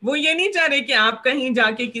 वो ये नहीं चाह रहे कि आप कहीं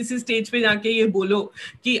जाके किसी स्टेज पे जाके ये बोलो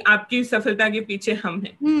कि आपकी सफलता के पीछे हम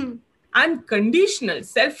हैं। Unconditional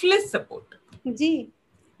selfless support. जी।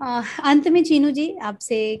 अंत में चीनू जी,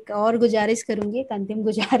 आपसे एक और गुजारिश करूंगी, एक अंतिम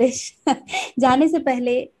गुजारिश। जाने से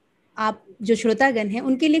पहले आप जो श्रोतागण हैं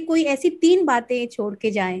उनके लिए कोई ऐसी 3 बातें छोड़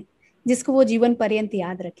के जाएं जिसको वो जीवन पर्यंत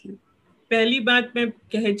याद रखें। पहली बात मैं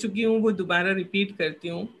कह चुकी हूँ, वो दोबारा रिपीट करती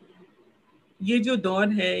हूँ। ये जो दौर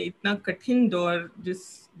है, इतना कठिन दौर,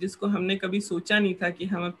 जिसको हमने कभी सोचा नहीं था कि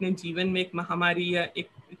हम अपने जीवन में एक महामारी या एक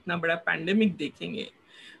इतना बड़ा पैंडेमिक देखेंगे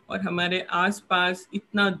और हमारे आसपास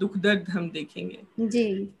इतना दुख दर्द हम देखेंगे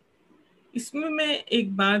जी। इसमें मैं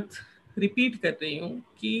एक बात रिपीट कर रही हूँ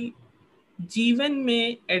कि जीवन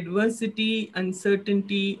में एडवर्सिटी,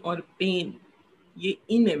 अनसर्टेनिटी और पेन ये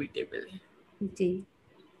इनएविटेबल है। जी।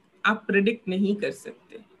 आप प्रेडिक्ट नहीं कर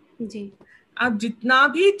सकते। जी। आप जितना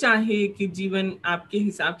भी चाहे कि जीवन आपके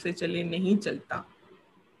हिसाब से चले, नहीं चलता।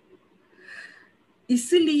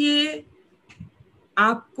 इसलिए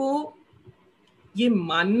आपको ये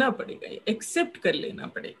मानना पड़ेगा, ये एक्सेप्ट कर लेना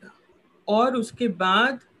पड़ेगा, और उसके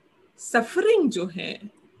बाद सफरिंग जो है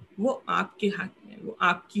वो आपके हाथ में, वो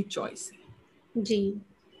आपकी चॉइस है। जी।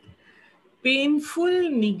 पेनफुल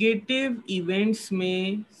निगेटिव इवेंट्स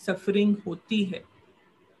में सफरिंग होती है,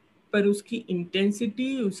 पर उसकी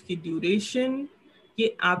इंटेंसिटी, उसकी ड्यूरेशन,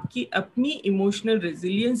 ये आपकी अपनी इमोशनल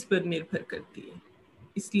रेजिलियंस पर निर्भर करती है।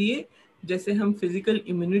 इसलिए जैसे हम फिजिकल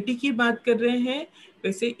इम्यूनिटी की बात कर रहे हैं,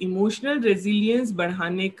 वैसे इमोशनल रेजिलियंस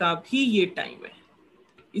बढ़ाने का भी ये टाइम है।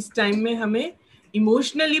 इस टाइम में हमें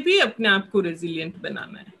इमोशनली भी अपने आप को रेजिलियंट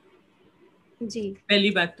बनाना है। जी। पहली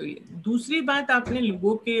बात तो ये। दूसरी बात आपने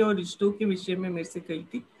लोगों के और रिश्तों के विषय में मेरे से कही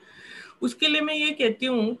थी, उसके लिए मैं ये कहती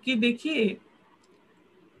हूँ कि देखिए,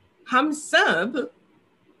 हम सब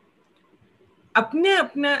अपने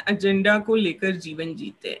अपना एजेंडा को लेकर जीवन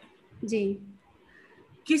जीते हैं जी।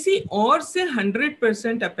 किसी और से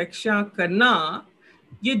 100% अपेक्षा करना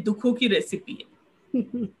ये दुखों की रेसिपी है।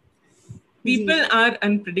 जी। People are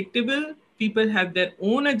unpredictable, people have their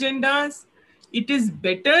own agendas. It is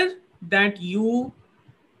better that you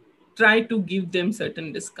try to give them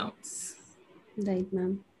certain discounts. Right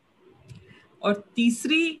ma'am. और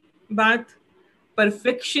तीसरी बात,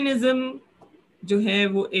 परफेक्शनिज्म जो है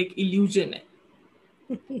वो एक इल्यूजन है।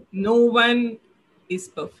 No one is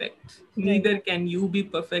perfect. Neither can you be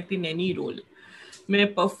perfect in any role. मैं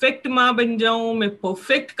perfect माँ बन जाऊं, मैं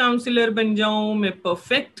परफेक्ट काउंसलर बन जाऊं, मैं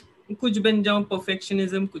परफेक्ट कुछ बन जाऊं,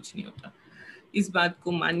 परफेक्शनिज्म कुछ नहीं होता। इस बात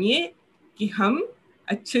को मानिए कि हम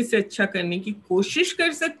अच्छे से अच्छा करने की कोशिश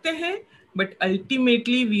कर सकते हैं, but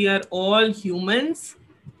ultimately we are all humans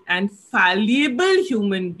and fallible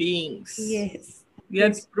human beings. Yes. We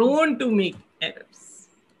are prone to make errors.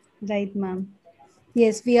 Right, ma'am.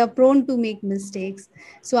 Yes, we are prone to make mistakes.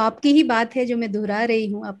 So आपकी ही बात है जो मैं दोहरा रही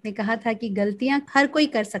हूँ। आपने कहा था कि गलतियां हर कोई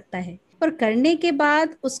कर सकता है, पर करने के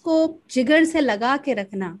बाद उसको जिगर से लगा के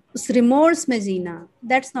रखना, उस रिमोर्स में जीना,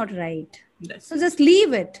 that's not right. So just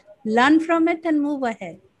leave it, learn from it and move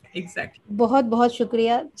ahead. Exactly. बहुत बहुत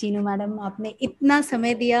शुक्रिया चीनू मैडम, आपने इतना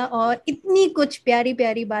समय दिया और इतनी कुछ प्यारी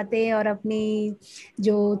प्यारी बातें और अपनी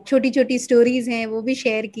जो छोटी छोटी स्टोरीज हैं वो भी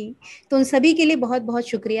शेयर की। तो उन सभी के लिए बहुत बहुत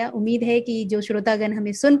शुक्रिया। उम्मीद है कि जो श्रोतागण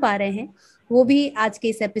हमें सुन पा रहे हैं वो भी आज के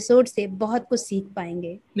इस एपिसोड से बहुत कुछ सीख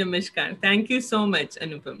पाएंगे। नमस्कार, thank you so much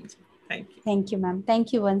Anupam ji. Thank you ma'am,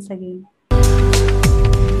 thank you once again.